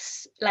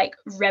enormous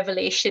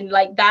revelation.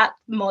 Like, that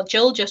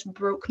module just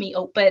broke me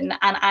open,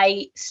 and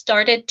I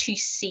started to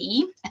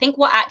see, I think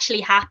what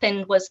actually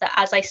happened was that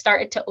as I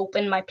started to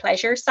open my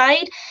pleasure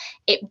side,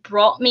 it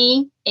brought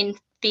me in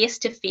face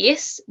to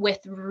face with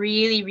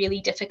really,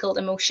 really difficult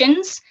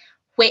emotions,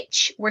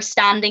 which were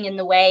standing in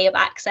the way of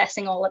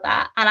accessing all of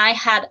that. And I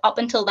had, up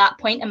until that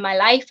point in my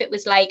life, it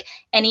was like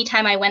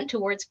anytime I went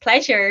towards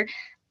pleasure,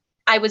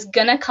 I was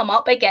gonna come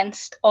up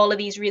against all of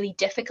these really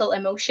difficult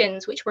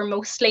emotions, which were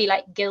mostly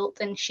like guilt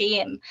and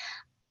shame.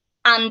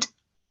 And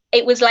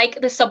it was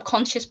like the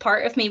subconscious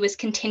part of me was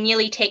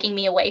continually taking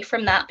me away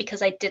from that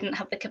because I didn't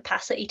have the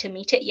capacity to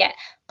meet it yet.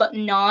 But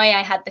now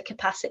I had the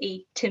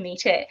capacity to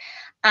meet it.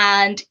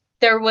 And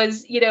there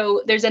was,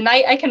 there's a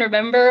night I can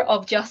remember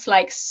of just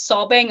like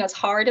sobbing as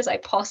hard as I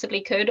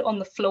possibly could on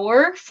the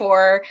floor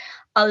for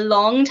a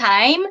long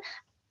time,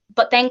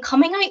 but then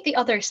coming out the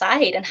other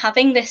side and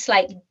having this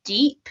like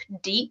deep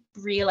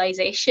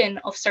realization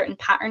of certain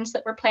patterns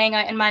that were playing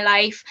out in my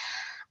life.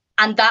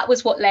 And that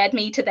was what led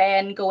me to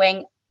then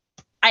going,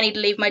 I need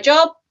to leave my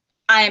job.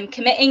 I am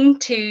committing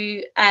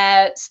to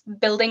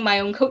building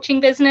my own coaching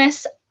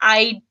business.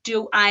 It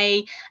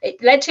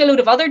led to a load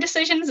of other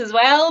decisions as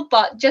well,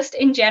 but just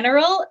in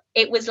general,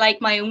 it was like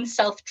my own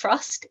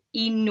self-trust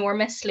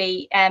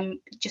enormously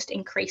just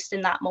increased in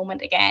that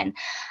moment again.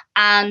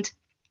 And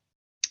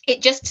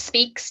it just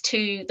speaks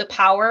to the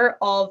power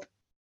of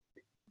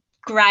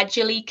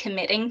gradually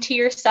committing to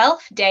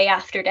yourself day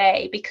after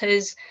day,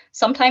 because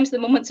sometimes the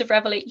moments of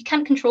revelation, you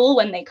can't control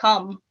when they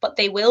come, but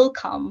they will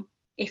come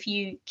if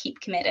you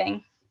keep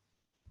committing.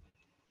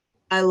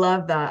 I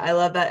love that. I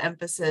love that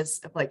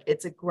emphasis of like,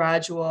 it's a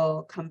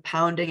gradual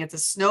compounding, it's a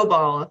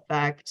snowball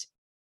effect,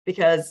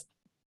 because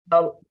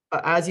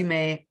as you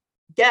may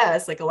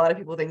guess, like a lot of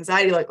people with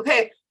anxiety, like,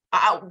 okay,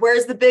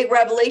 where's the big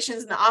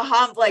revelations and the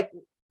aha? I'm like,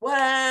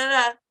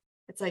 what?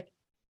 It's like,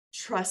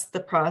 trust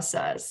the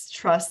process,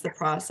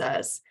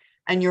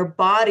 and your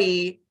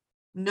body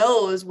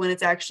knows when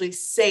it's actually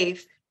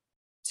safe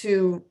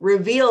to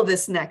reveal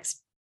this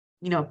next,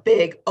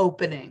 big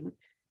opening.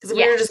 Because if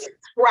we were just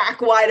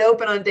crack wide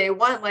open on day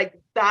one,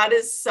 like that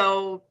is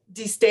so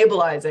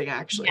destabilizing,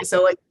 actually. Yeah.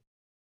 So like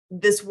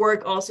this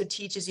work also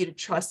teaches you to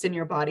trust in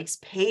your body's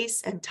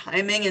pace and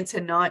timing, and to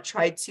not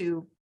try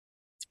to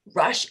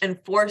rush and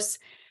force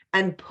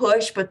and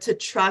push, but to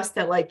trust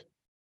that like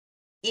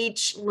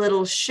each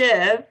little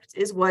shift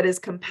is what is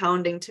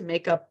compounding to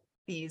make up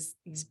these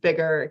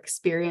bigger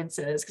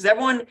experiences. Because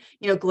everyone,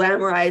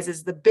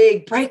 glamorizes the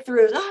big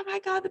breakthroughs. Oh my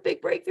God, the big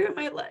breakthrough in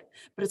my life.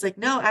 But it's like,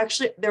 no,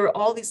 actually, there were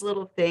all these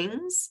little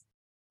things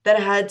that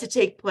had to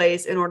take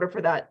place in order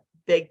for that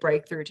big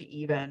breakthrough to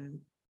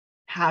even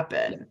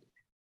happen.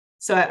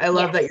 So I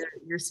love that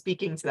you're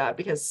speaking to that,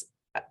 because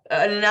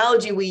an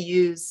analogy we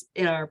use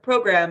in our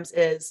programs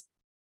is,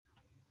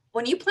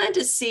 when you plant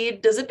a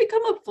seed, does it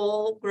become a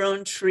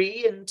full-grown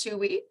tree in 2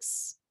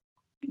 weeks?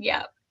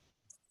 Yeah.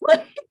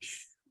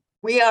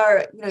 We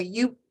are,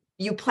 you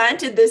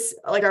planted this,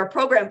 like our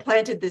program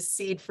planted this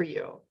seed for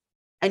you,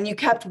 and you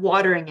kept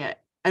watering it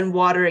and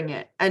watering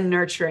it and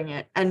nurturing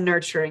it and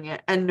nurturing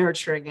it and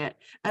nurturing it.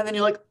 And then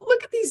you're like,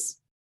 look at these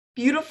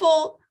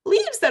beautiful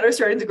leaves that are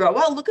starting to grow.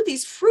 Wow, look at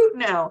these fruit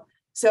now.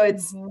 So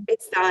it's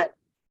that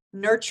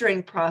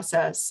nurturing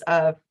process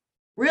of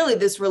really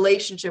this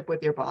relationship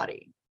with your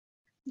body.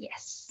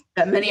 Yes.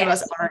 That many of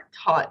us aren't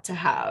taught to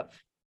have.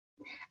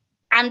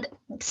 And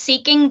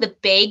seeking the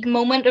big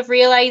moment of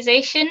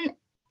realization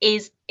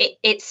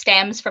it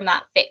stems from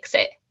that fix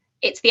it.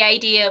 It's the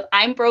idea of,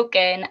 I'm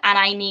broken and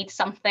I need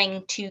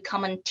something to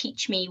come and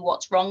teach me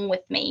what's wrong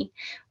with me.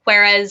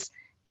 Whereas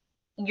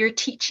you're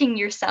teaching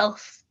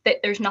yourself that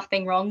there's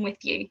nothing wrong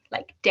with you,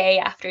 like day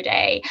after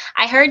day.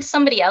 I heard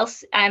somebody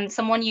else,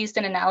 someone used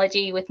an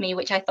analogy with me,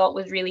 which I thought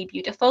was really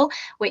beautiful,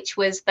 which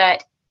was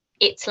that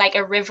it's like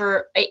a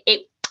river,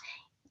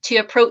 to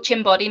approach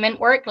embodiment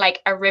work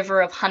like a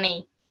river of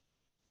honey.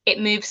 It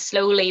moves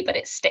slowly, but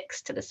it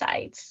sticks to the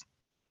sides.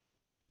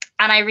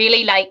 And I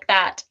really like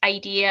that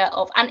idea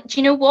of, and do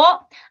you know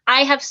what?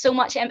 I have so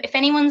much, if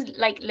anyone's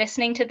like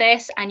listening to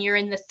this and you're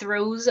in the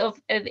throes of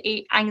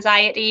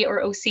anxiety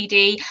or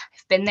OCD,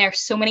 I've been there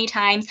so many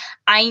times.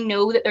 I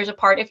know that there's a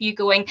part of you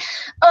going,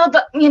 oh,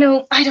 but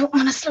I don't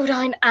want to slow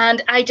down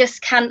and I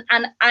just can't.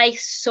 And I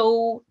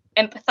so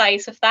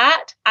empathize with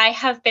that. I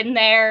have been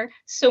there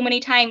so many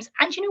times.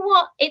 And you know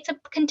what? It's a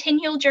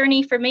continual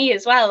journey for me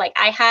as well. Like,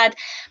 I had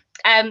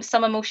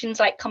some emotions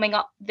like coming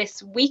up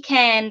this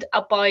weekend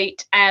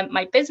about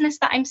my business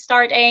that I'm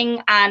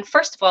starting. And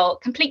first of all,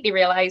 completely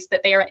realized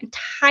that they are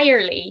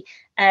entirely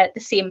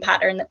the same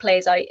pattern that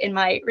plays out in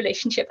my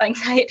relationship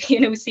anxiety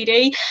and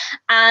OCD.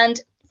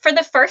 And for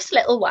the first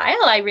little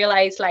while, I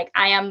realized like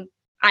I'm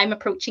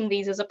approaching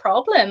these as a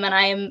problem, and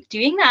I am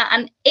doing that.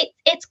 And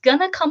it's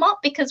gonna come up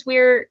because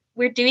we're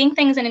doing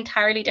things an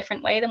entirely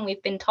different way than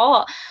we've been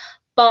taught.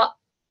 But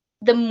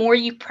the more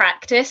you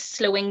practice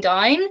slowing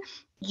down,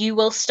 you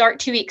will start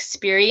to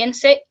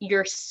experience it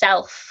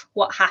yourself,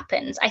 what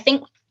happens. I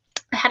think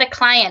I had a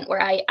client where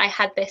I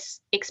had this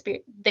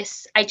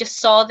experience, I just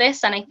saw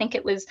this, and I think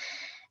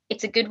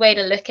it's a good way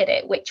to look at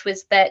it, which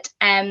was that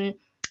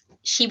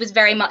she was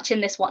very much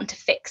in this wanting to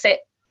fix it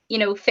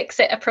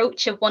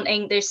approach of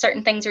wanting, there's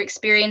certain things you're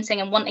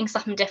experiencing and wanting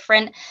something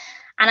different.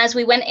 And as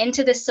we went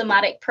into this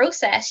somatic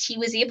process, she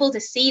was able to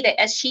see that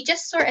as she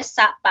just sort of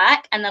sat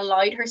back and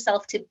allowed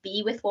herself to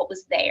be with what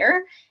was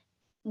there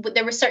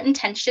was certain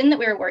tension that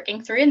we were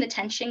working through, and the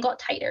tension got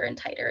tighter and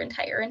tighter and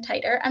tighter and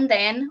tighter. And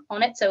then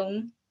on its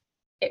own,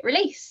 it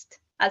released,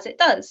 as it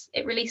does.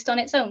 It released on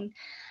its own.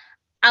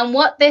 And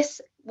what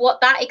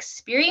that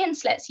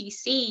experience lets you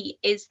see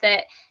is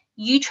that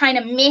you trying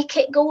to make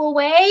it go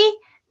away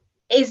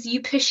is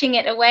you pushing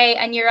it away,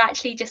 and you're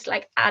actually just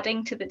like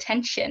adding to the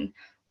tension.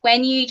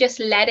 When you just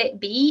let it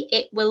be,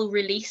 it will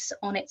release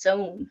on its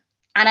own.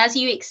 And as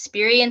you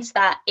experience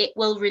that, it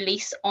will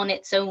release on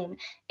its own.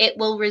 It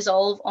will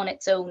resolve on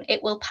its own.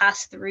 It will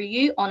pass through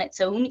you on its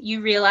own.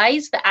 You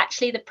realize that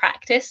actually the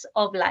practice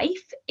of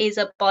life is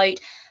about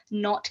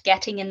not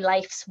getting in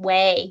life's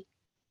way,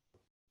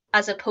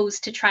 as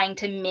opposed to trying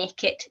to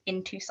make it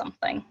into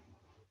something.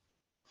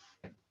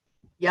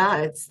 Yeah,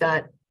 it's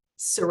that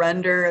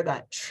surrender,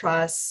 that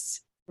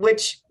trust,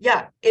 which,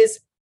 yeah,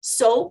 is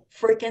so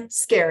freaking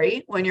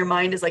scary when your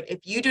mind is like, if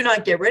you do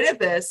not get rid of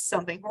this,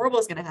 something horrible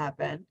is going to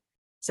happen.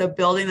 So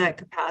building that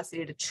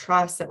capacity to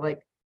trust that,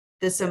 like,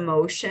 this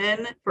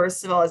emotion,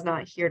 first of all, is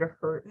not here to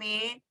hurt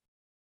me.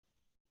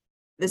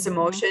 This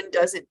emotion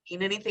doesn't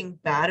mean anything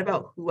bad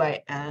about who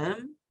I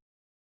am.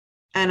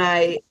 And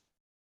I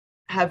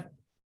have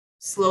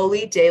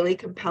slowly, daily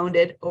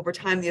compounded over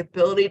time the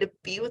ability to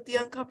be with the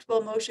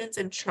uncomfortable emotions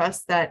and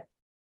trust that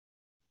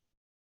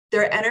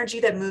they're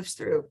energy that moves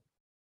through.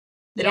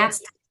 They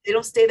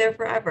don't stay there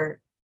forever.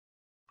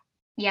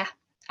 Yeah,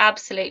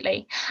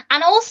 absolutely.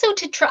 And also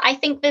to try, I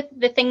think that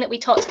the thing that we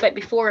talked about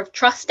before of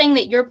trusting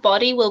that your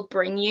body will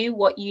bring you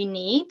what you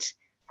need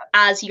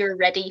as you're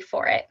ready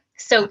for it.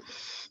 So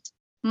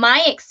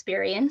my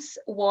experience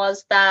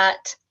was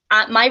that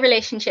my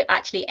relationship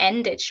actually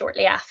ended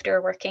shortly after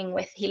working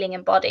with Healing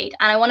Embodied.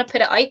 And I want to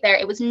put it out there,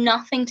 it was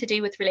nothing to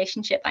do with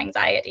relationship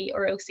anxiety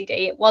or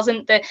OCD. It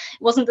wasn't that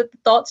the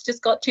thoughts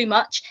just got too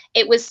much.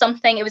 It was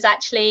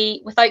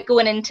actually, without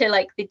going into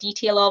like the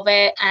detail of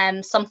it,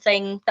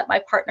 something that my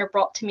partner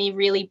brought to me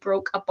really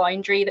broke a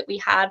boundary that we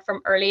had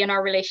from early in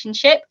our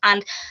relationship.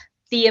 And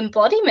the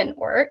embodiment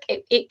work,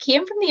 it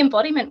came from the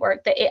embodiment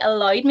work that it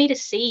allowed me to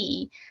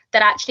see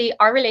that actually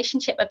our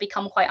relationship had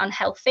become quite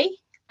unhealthy,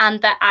 and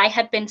that I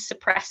had been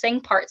suppressing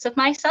parts of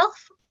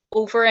myself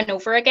over and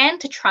over again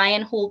to try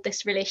and hold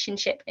this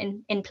relationship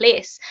in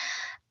place.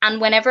 And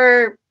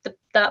whenever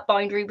that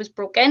boundary was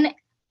broken,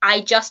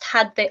 I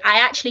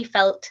actually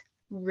felt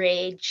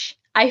rage.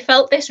 I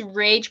felt this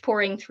rage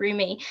pouring through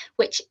me,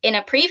 which in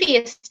a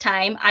previous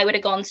time, I would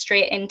have gone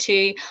straight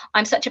into,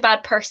 I'm such a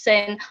bad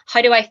person.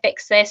 How do I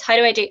fix this? How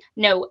do I do?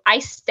 No, I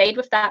stayed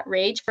with that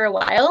rage for a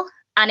while,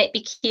 and it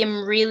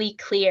became really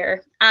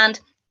clear. And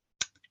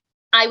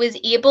I was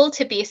able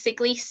to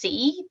basically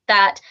see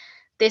that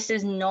this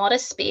is not a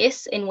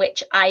space in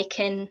which I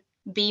can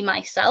be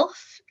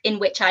myself, in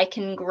which I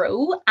can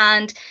grow.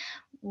 And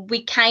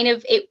it kind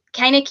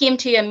of came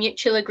to a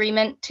mutual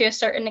agreement to a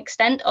certain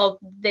extent of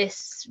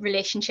this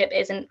relationship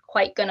isn't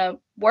quite going to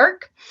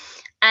work.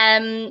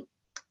 But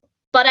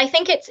I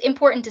think it's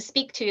important to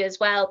speak to as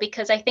well,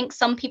 because I think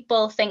some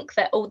people think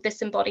that, oh,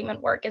 this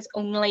embodiment work is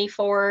only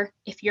for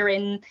if you're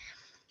in.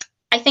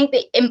 I think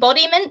the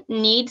embodiment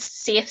needs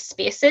safe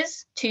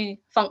spaces to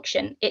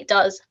function. It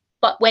does.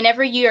 But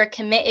whenever you are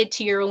committed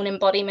to your own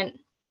embodiment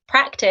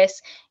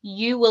practice,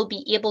 you will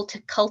be able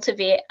to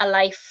cultivate a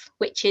life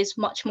which is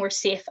much more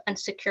safe and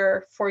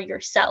secure for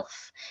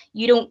yourself.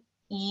 You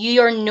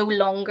are no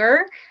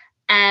longer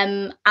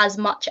as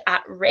much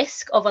at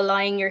risk of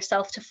allowing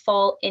yourself to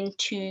fall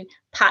into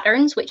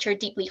patterns which are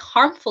deeply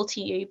harmful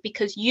to you,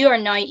 because you are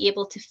now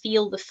able to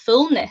feel the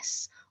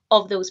fullness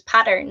of those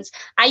patterns.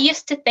 I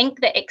used to think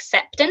that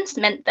acceptance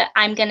meant that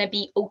I'm going to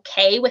be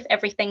okay with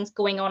everything's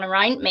going on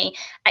around me.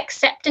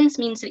 Acceptance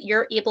means that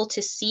you're able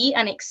to see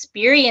and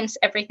experience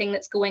everything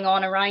that's going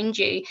on around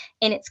you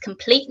in its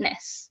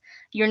completeness.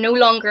 You're no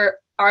longer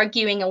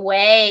arguing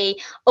away,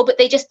 oh, but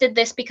they just did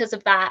this because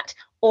of that,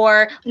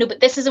 or no, but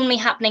this is only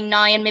happening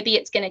now and maybe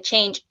it's going to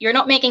change. You're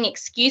not making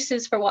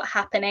excuses for what's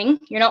happening.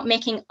 You're not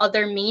making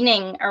other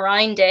meaning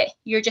around it.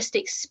 You're just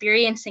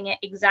experiencing it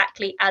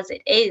exactly as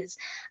it is.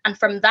 And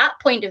from that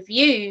point of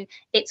view,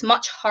 it's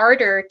much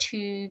harder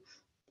to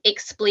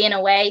explain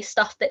away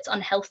stuff that's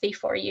unhealthy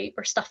for you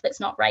or stuff that's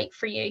not right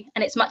for you.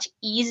 And it's much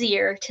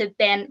easier to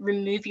then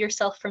remove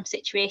yourself from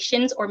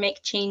situations or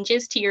make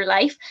changes to your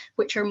life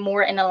which are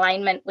more in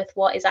alignment with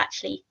what is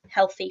actually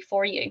healthy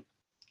for you.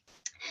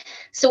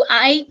 So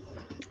I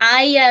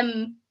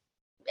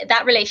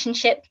that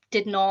relationship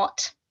did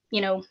not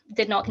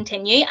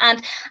continue,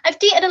 and I've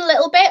dated a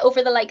little bit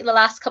over the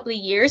last couple of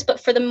years, but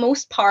for the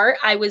most part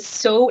I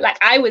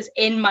was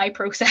in my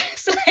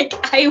process.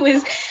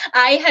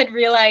 I had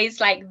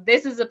realized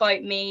this is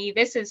about me,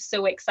 this is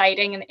so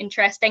exciting and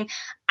interesting.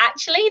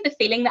 Actually, the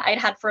feeling that I'd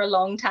had for a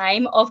long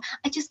time of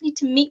I just need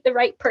to meet the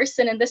right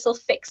person and this will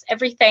fix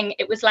everything,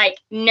 it was like,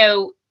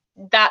 no,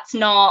 that's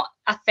not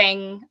a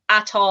thing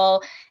at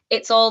all.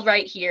 It's all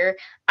right here.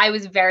 I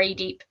was very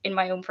deep in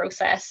my own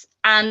process,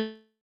 and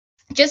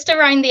just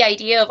around the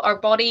idea of our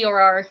body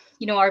or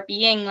our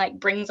being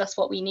brings us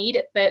what we need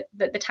at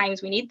the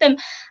times we need them.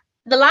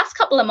 The last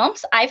couple of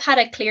months, I've had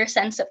a clear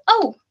sense of,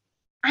 oh,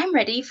 I'm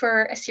ready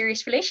for a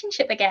serious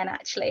relationship again,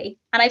 actually.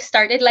 And I've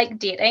started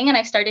dating, and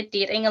I've started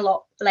dating a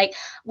lot,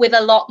 with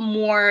a lot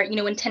more,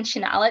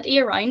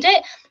 intentionality around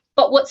it.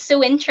 But what's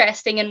so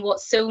interesting and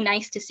what's so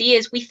nice to see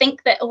is we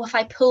think that, oh, if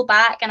I pull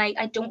back and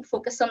I don't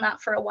focus on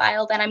that for a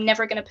while, then I'm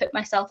never going to put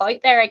myself out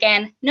there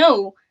again.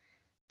 No,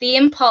 the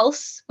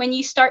impulse, when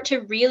you start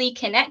to really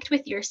connect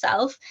with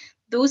yourself,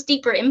 those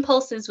deeper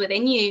impulses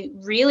within you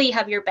really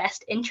have your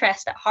best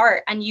interest at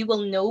heart, and you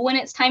will know when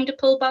it's time to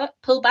pull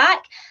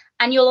back,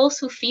 and you'll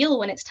also feel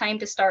when it's time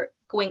to start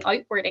going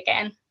outward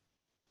again.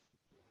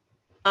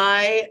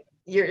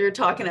 You're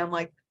talking,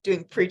 I'm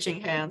doing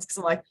preaching hands,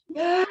 because I'm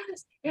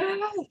yes.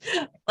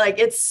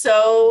 It's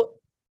so,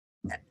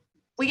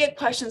 we get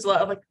questions a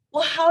lot of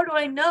well, how do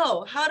I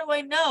know?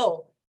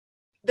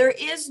 There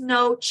is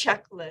no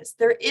checklist.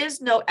 There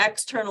is no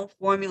external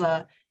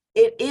formula.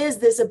 It is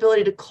this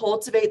ability to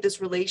cultivate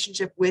this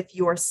relationship with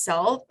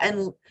yourself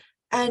and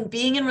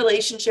being in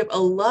relationship, a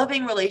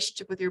loving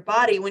relationship with your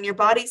body. When your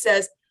body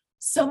says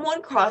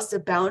someone crossed a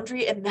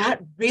boundary and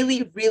that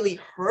really, really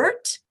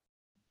hurt,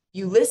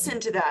 you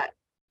listen to that.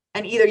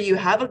 And either you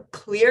have a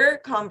clear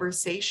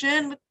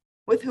conversation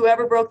with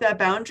whoever broke that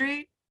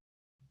boundary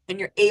and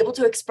you're able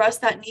to express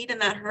that need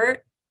and that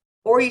hurt,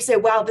 or you say,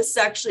 wow, this is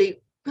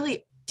actually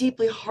really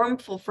deeply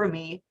harmful for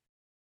me,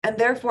 and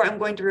therefore I'm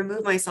going to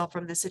remove myself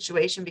from this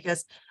situation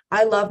because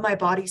I love my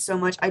body so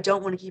much, I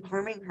don't want to keep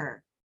harming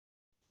her.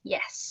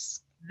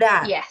 Yes.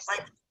 That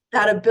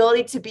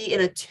ability to be in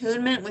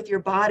attunement with your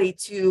body,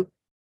 to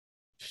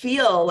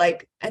feel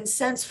and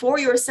sense for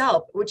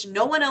yourself, which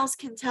no one else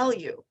can tell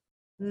you,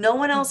 no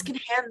one else can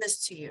hand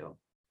this to you,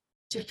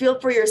 to feel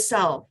for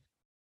yourself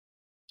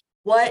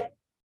what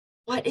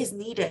is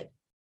needed,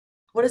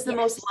 what is the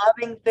most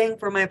loving thing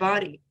for my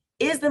body.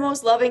 Is the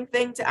most loving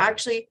thing to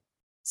actually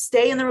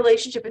stay in the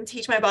relationship and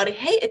teach my body,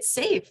 hey, it's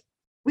safe.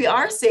 We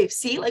are safe.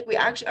 See, we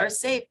actually are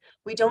safe.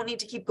 We don't need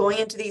to keep going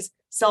into these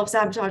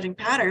self-sabotaging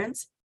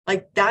patterns.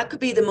 That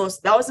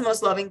was the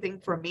most loving thing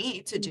for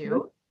me to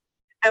do.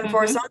 And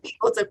for some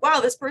people, it's wow,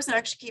 this person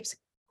actually keeps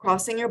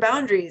crossing your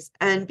boundaries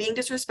and being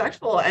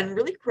disrespectful and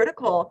really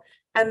critical.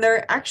 And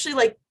they're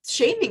actually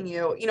shaming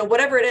you,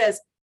 whatever it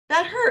is,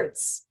 that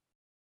hurts.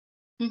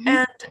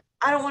 And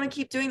I don't want to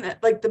keep doing that.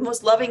 The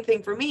most loving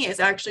thing for me is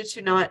actually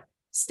to not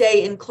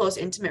stay in close,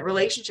 intimate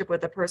relationship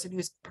with a person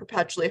who's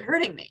perpetually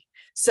hurting me.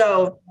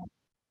 So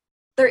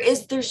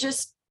there's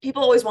just,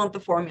 people always want the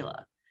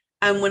formula.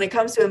 And when it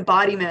comes to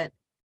embodiment,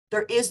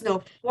 there is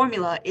no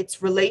formula.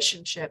 It's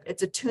relationship,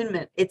 it's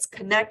attunement, it's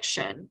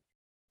connection.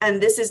 And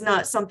this is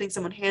not something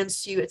someone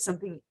hands to you. It's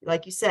something,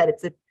 like you said,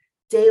 it's a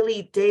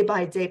daily, day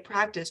by day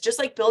practice, just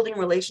like building a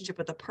relationship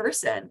with a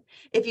person.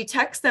 If you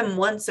text them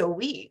once a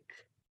week,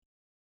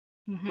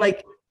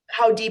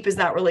 how deep is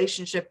that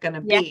relationship going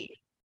to be?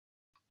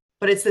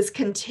 But it's this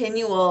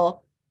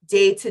continual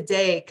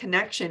day-to-day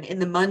connection in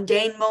the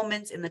mundane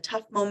moments, in the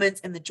tough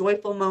moments, in the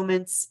joyful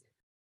moments,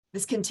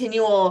 this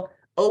continual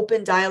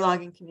open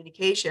dialogue and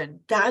communication.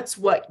 That's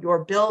what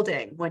you're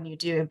building when you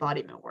do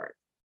embodiment work.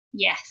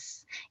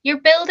 Yes, you're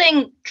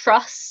building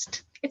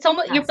trust. It's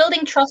almost, you're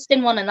building trust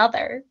in one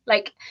another.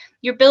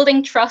 You're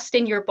building trust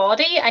in your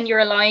body, and you're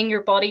allowing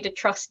your body to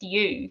trust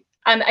you.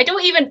 And I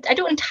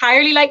don't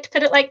entirely like to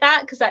put it like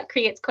that, because that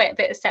creates quite a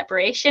bit of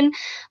separation.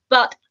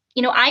 But,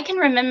 I can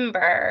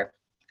remember,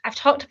 I've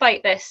talked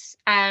about this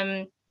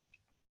in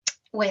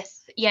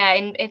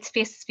its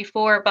spaces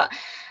before, but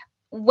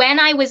when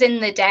I was in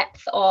the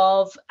depth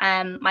of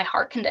my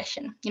heart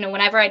condition,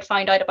 whenever I'd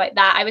found out about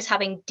that, I was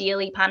having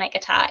daily panic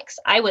attacks.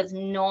 I was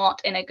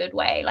not in a good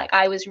way.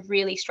 I was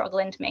really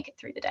struggling to make it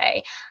through the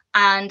day.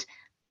 And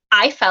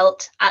I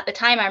felt at the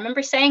time, I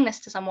remember saying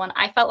this to someone,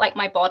 I felt like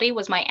my body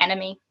was my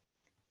enemy,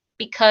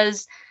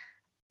 because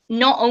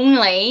not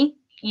only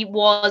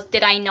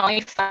did I now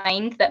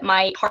find that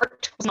my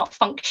heart was not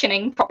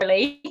functioning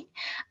properly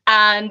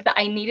and that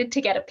I needed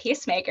to get a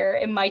pacemaker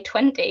in my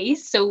 20s.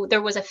 So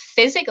there was a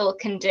physical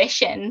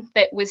condition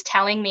that was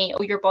telling me,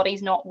 oh, your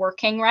body's not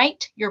working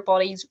right. Your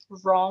body's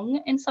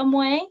wrong in some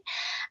way.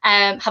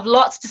 Have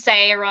lots to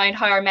say around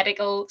how our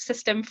medical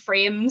system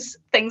frames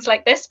things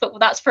like this, but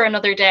that's for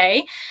another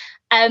day.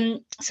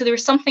 So there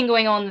was something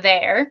going on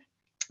there.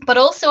 But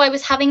also I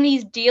was having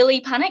these daily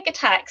panic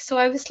attacks. So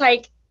I was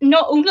like,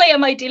 not only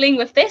am I dealing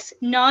with this,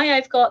 now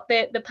I've got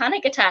the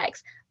panic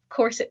attacks. Of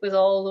course, it was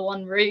all the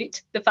one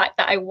root. The fact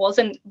that I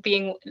wasn't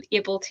being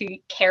able to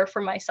care for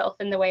myself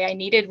in the way I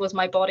needed was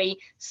my body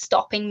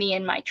stopping me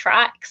in my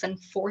tracks and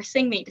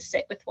forcing me to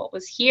sit with what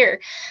was here.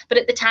 But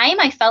at the time,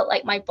 I felt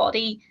like my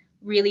body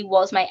really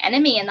was my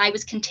enemy, and I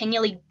was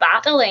continually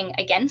battling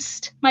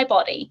against my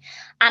body.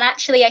 And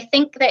actually, I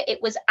think that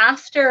it was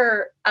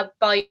after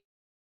about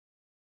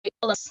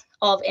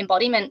of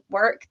embodiment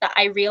work that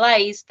I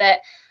realized that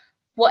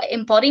what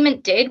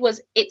embodiment did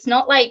was, it's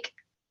not like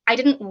I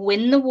didn't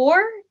win the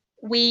war.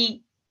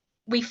 We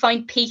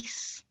found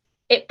peace.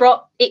 It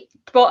brought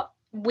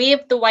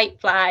waved the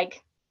white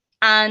flag,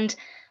 and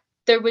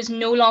there was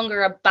no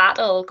longer a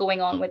battle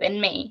going on within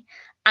me.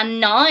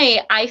 And now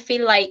I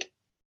feel like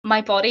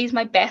my body's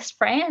my best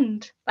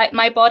friend. Like,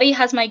 my body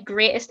has my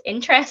greatest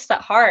interests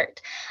at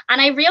heart.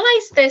 And I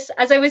realized this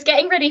as I was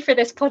getting ready for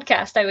this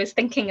podcast. I was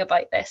thinking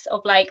about this,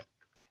 of like,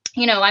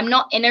 you know, I'm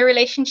not in a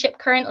relationship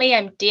currently,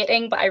 I'm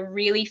dating, but I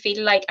really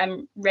feel like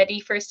I'm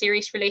ready for a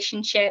serious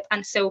relationship.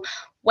 And so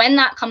when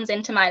that comes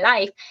into my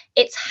life,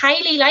 it's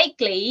highly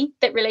likely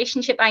that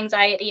relationship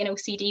anxiety and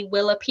OCD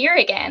will appear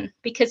again,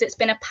 because it's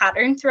been a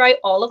pattern throughout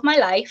all of my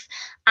life.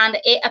 And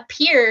it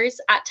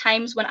appears at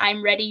times when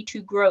I'm ready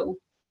to grow.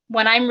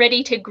 When I'm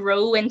ready to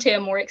grow into a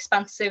more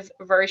expansive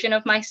version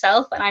of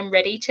myself, and I'm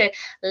ready to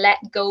let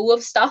go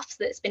of stuff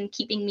that's been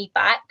keeping me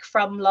back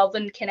from love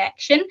and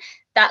connection,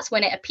 that's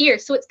when it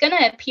appears. So it's going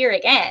to appear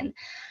again.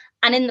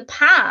 And in the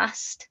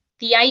past,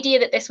 the idea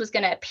that this was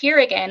going to appear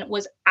again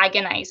was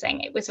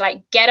agonizing. It was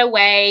like, get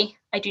away.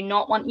 I do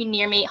not want you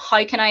near me.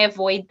 How can I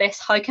avoid this?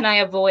 How can I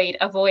avoid?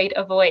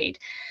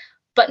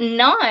 But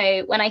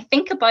now, when I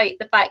think about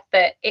the fact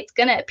that it's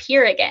going to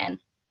appear again,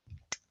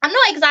 I'm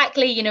not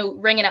exactly, you know,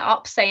 ringing it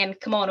up saying,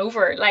 come on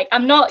over. Like,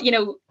 I'm not, you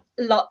know,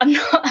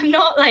 I'm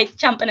not like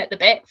champing at the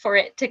bit for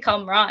it to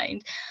come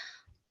round.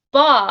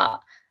 But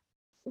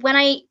when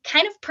I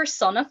kind of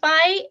personify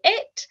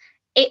it,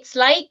 it's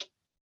like,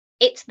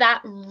 it's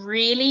that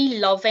really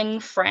loving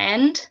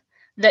friend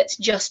that's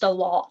just a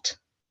lot.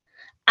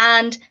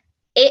 And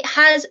it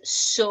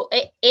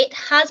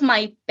has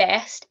my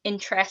best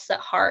interests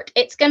at heart.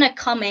 It's going to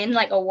come in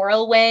like a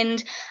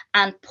whirlwind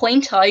and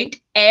point out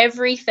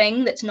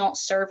everything that's not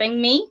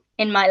serving me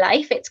in my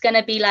life. It's going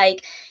to be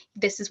like,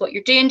 this is what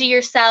you're doing to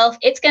yourself.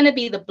 It's going to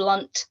be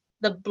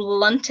the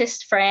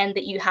bluntest friend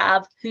that you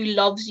have, who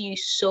loves you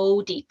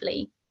so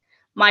deeply.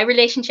 My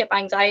relationship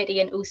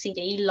anxiety and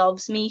OCD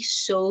loves me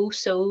so,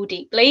 so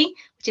deeply,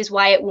 which is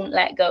why it won't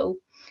let go.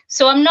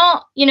 So I'm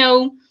not, you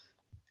know,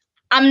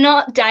 I'm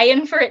not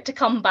dying for it to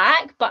come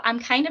back, but I'm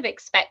kind of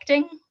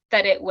expecting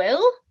that it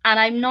will. And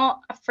I'm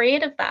not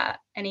afraid of that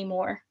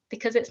anymore,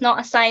 because it's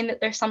not a sign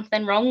that there's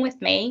something wrong with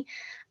me.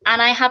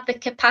 And I have the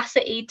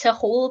capacity to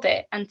hold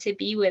it and to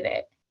be with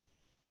it.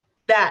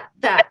 That.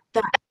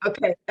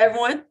 Okay,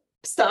 everyone,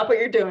 stop what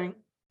you're doing.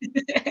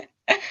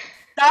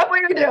 Stop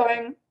what you're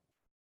doing.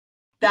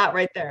 That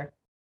right there.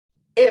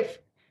 If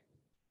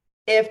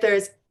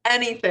there's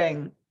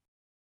anything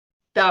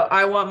that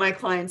I want my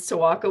clients to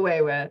walk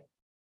away with,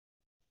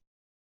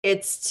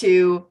 it's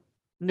to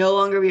no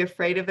longer be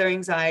afraid of their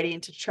anxiety,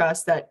 and to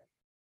trust that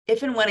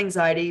if and when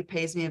anxiety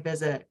pays me a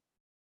visit,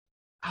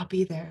 I'll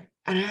be there.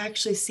 And I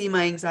actually see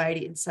my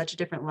anxiety in such a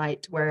different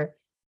light, where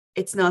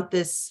it's not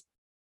this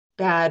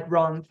bad,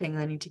 wrong thing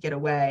I need to get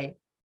away.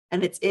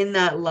 And it's in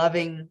that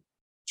loving,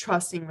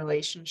 trusting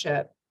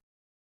relationship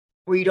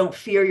where you don't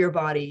fear your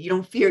body, you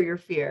don't fear your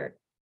fear.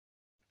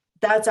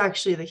 That's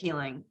actually the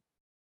healing.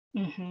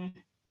 Mm-hmm.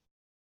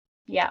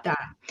 Yeah. That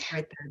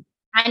right there.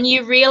 And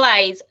you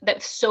realize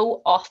that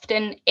so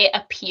often it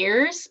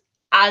appears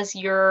as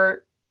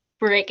you're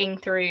breaking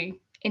through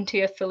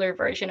into a fuller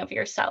version of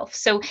yourself.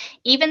 So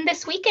even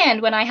this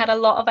weekend, when I had a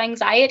lot of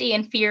anxiety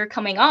and fear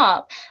coming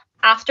up,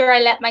 after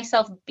I let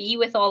myself be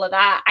with all of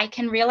that, I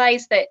can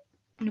realize that,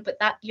 but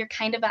that you're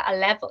kind of at a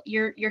level,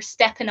 you're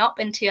stepping up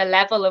into a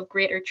level of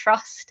greater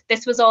trust.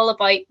 This was all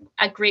about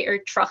a greater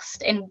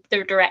trust in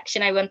the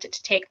direction I wanted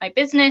to take my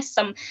business,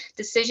 some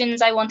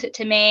decisions I wanted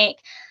to make.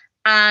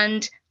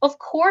 And of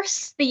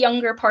course, the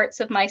younger parts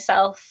of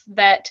myself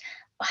that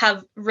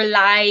have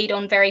relied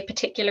on very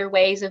particular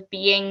ways of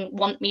being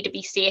want me to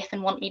be safe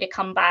and want me to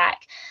come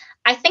back.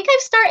 I think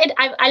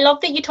I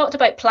love that you talked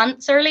about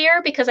plants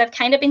earlier, because I've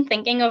kind of been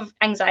thinking of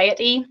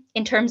anxiety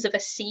in terms of a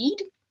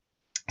seed.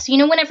 So, you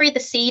know, whenever the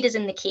seed is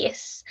in the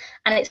case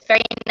and it's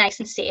very nice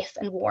and safe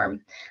and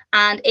warm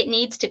and it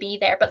needs to be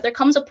there, but there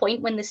comes a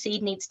point when the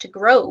seed needs to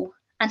grow.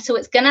 And so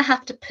it's going to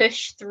have to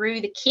push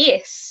through the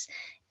case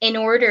in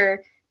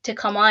order to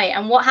come out.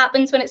 And what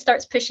happens when it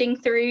starts pushing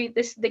through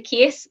the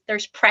case?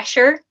 There's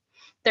pressure,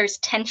 there's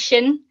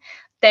tension,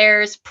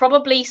 there's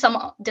probably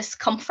some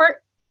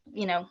discomfort.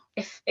 You know,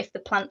 if the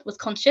plant was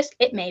conscious,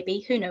 it may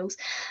be, who knows.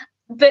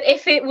 But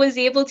if it was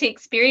able to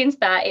experience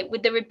that,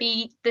 there would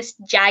be this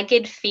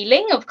jagged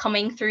feeling of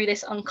coming through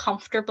this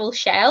uncomfortable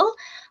shell.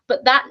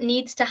 But that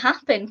needs to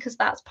happen because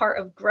that's part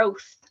of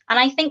growth. And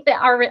I think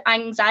that our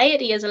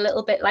anxiety is a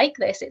little bit like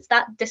this. It's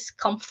that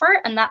discomfort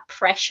and that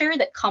pressure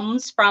that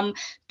comes from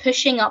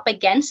pushing up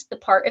against the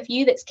part of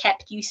you that's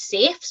kept you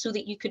safe so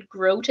that you could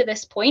grow to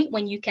this point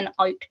when you can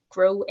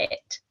outgrow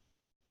it.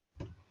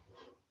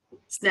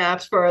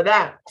 Snaps for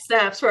that.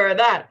 Snaps for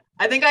that.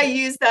 I think I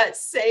used that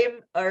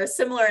same or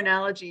similar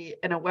analogy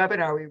in a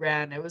webinar we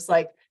ran. It was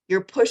like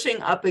you're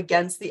pushing up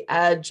against the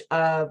edge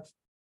of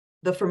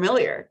the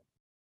familiar.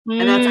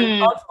 And that's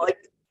uncomfortable. Like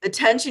the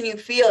tension you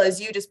feel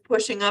is you just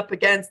pushing up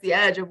against the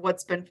edge of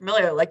what's been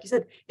familiar. Like you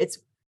said, it's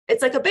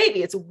like a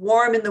baby. It's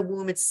warm in the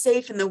womb. It's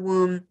safe in the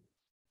womb.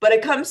 But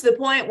it comes to the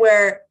point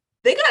where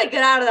they got to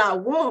get out of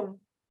that womb.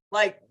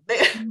 Like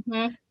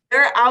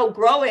they're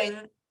outgrowing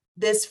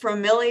this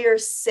familiar,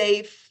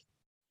 safe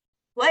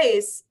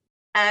place.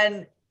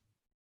 And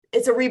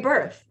it's a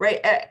rebirth,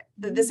 right?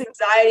 This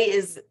anxiety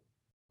is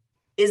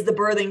the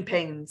birthing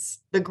pains,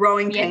 the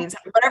growing pains,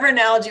 whatever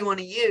analogy you want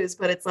to use.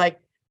 But it's like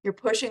you're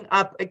pushing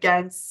up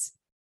against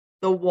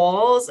the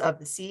walls of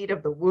the seed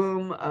of the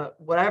womb,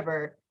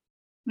 whatever,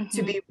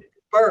 to be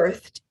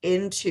birthed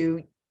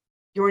into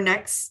your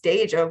next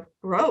stage of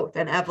growth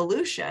and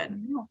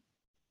evolution.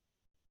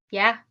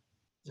 Yeah.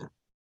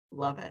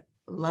 Love it.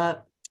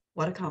 What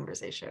a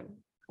conversation.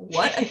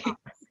 What a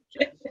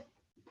conversation.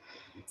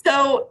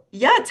 So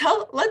yeah,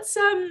 let's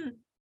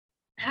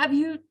have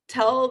you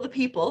tell the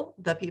people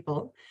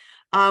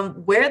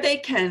where they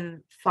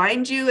can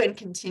find you and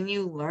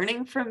continue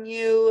learning from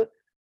you.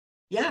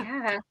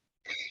 Yeah,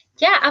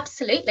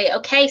 absolutely.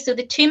 Okay, so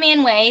the two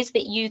main ways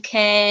that you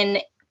can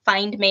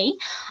find me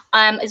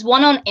is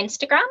one on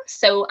Instagram.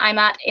 So I'm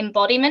at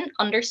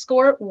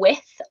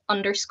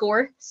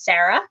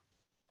embodiment_with_Sarah.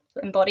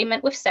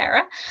 Embodiment with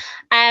Sarah,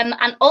 and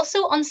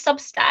also on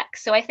Substack.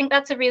 So I think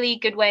that's a really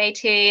good way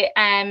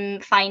to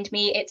find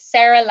me. It's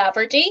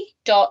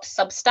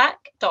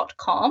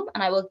sarahLaverty.substack.com,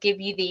 and I will give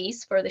you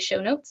these for the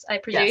show notes, I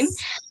presume. Yes.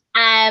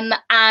 And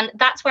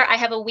that's where I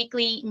have a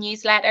weekly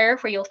newsletter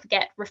where you'll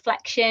get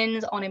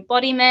reflections on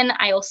embodiment.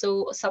 I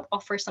also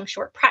offer some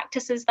short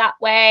practices that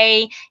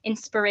way,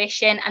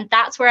 inspiration, and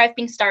that's where I've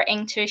been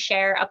starting to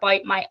share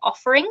about my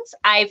offerings.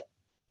 I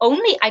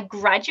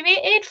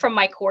graduated from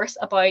my course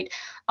about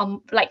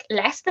like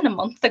less than a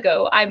month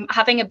ago. I'm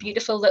having a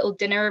beautiful little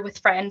dinner with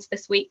friends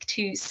this week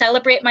to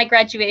celebrate my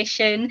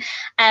graduation.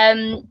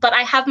 But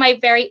I have my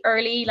very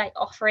early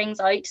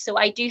offerings out. So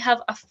I do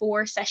have a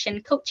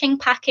 4-session coaching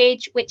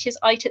package, which is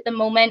out at the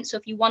moment. So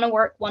if you want to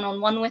work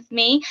one-on-one with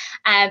me,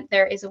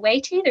 there is a way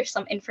to. There's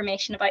some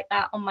information about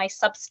that on my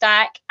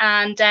Substack.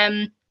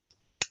 And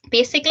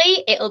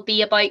basically, it'll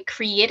be about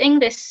creating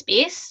this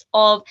space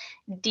of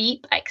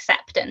deep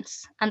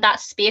acceptance. And that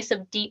space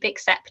of deep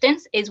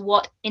acceptance is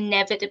what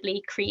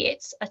inevitably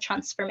creates a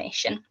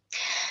transformation.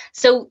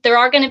 So there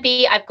are going to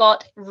be, I've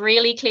got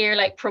really clear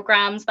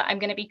programs that I'm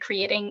going to be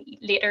creating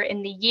later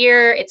in the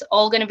year. It's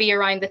all going to be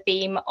around the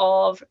theme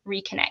of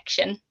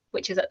reconnection,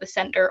 which is at the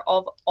center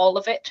of all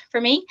of it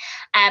for me.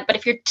 But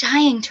if you're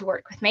dying to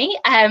work with me,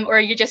 or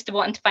you're just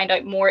wanting to find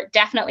out more,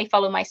 definitely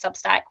follow my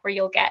Substack where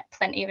you'll get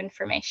plenty of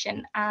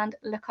information and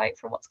look out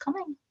for what's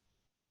coming.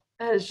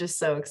 That is just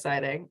so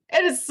exciting.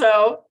 It is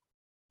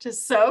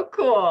just so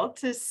cool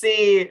to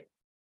see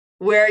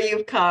where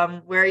you've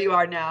come, where you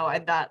are now,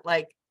 and that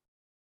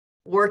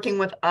working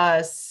with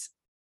us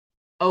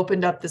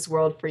opened up this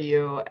world for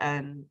you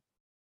and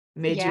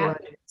made you want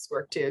to do this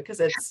work too,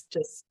 because it's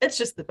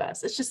just the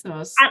best. It's just the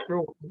most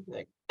rewarding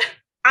thing.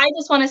 I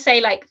just want to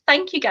say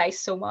thank you guys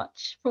so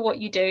much for what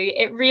you do.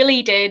 It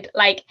really did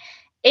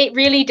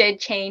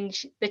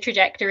change the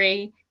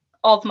trajectory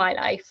of my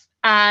life.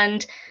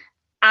 And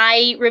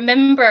I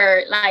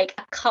remember a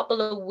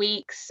couple of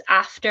weeks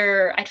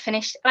after I'd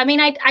finished,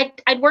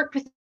 I'd worked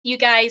with you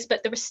guys,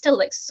 but there was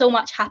still so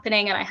much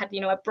happening, and I had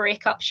a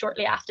breakup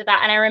shortly after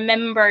that. And I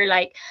remember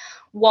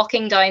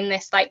walking down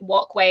this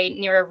walkway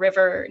near a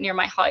river near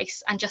my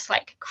house and just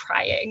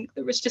crying.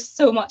 There was just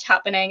so much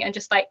happening, and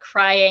just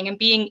crying and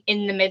being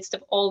in the midst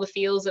of all the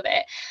feels of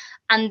it.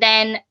 And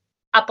then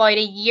about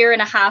a year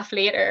and a half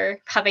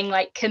later, having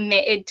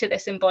committed to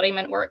this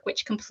embodiment work,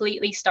 which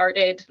completely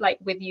started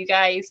with you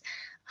guys,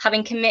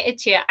 having committed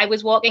to it, I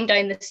was walking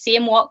down the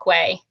same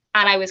walkway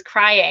and I was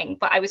crying,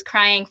 but I was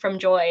crying from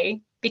joy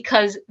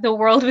because the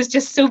world was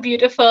just so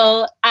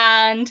beautiful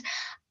and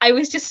I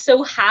was just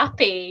so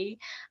happy.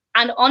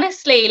 And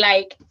honestly,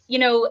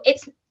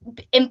 it's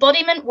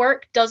embodiment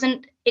work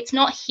it's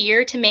not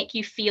here to make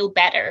you feel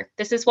better.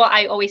 This is what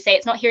I always say.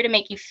 It's not here to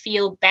make you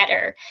feel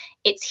better.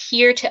 It's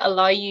here to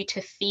allow you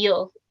to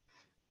feel.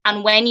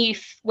 And when you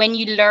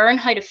learn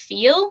how to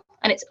feel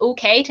and it's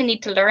okay to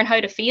need to learn how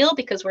to feel,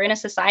 because we're in a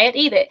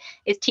society that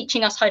is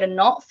teaching us how to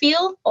not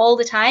feel all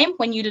the time.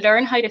 When you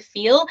learn how to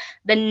feel,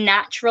 the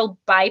natural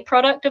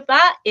byproduct of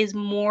that is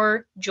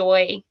more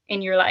joy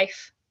in your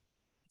life.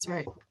 That's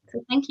right.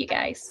 So thank you,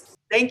 guys.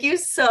 Thank you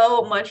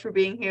so much for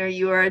being here.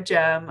 You are a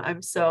gem.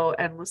 I'm so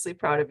endlessly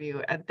proud of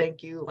you. And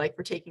thank you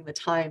for taking the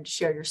time to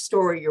share your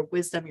story, your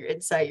wisdom, your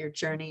insight, your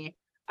journey.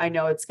 I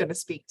know it's going to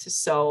speak to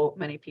so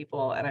many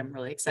people, and I'm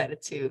really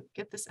excited to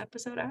get this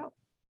episode out.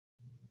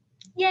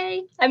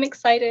 Yay, I'm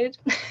excited.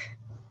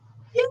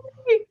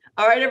 Yay.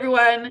 All right,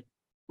 everyone.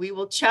 We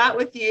will chat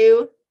with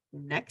you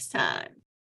next time.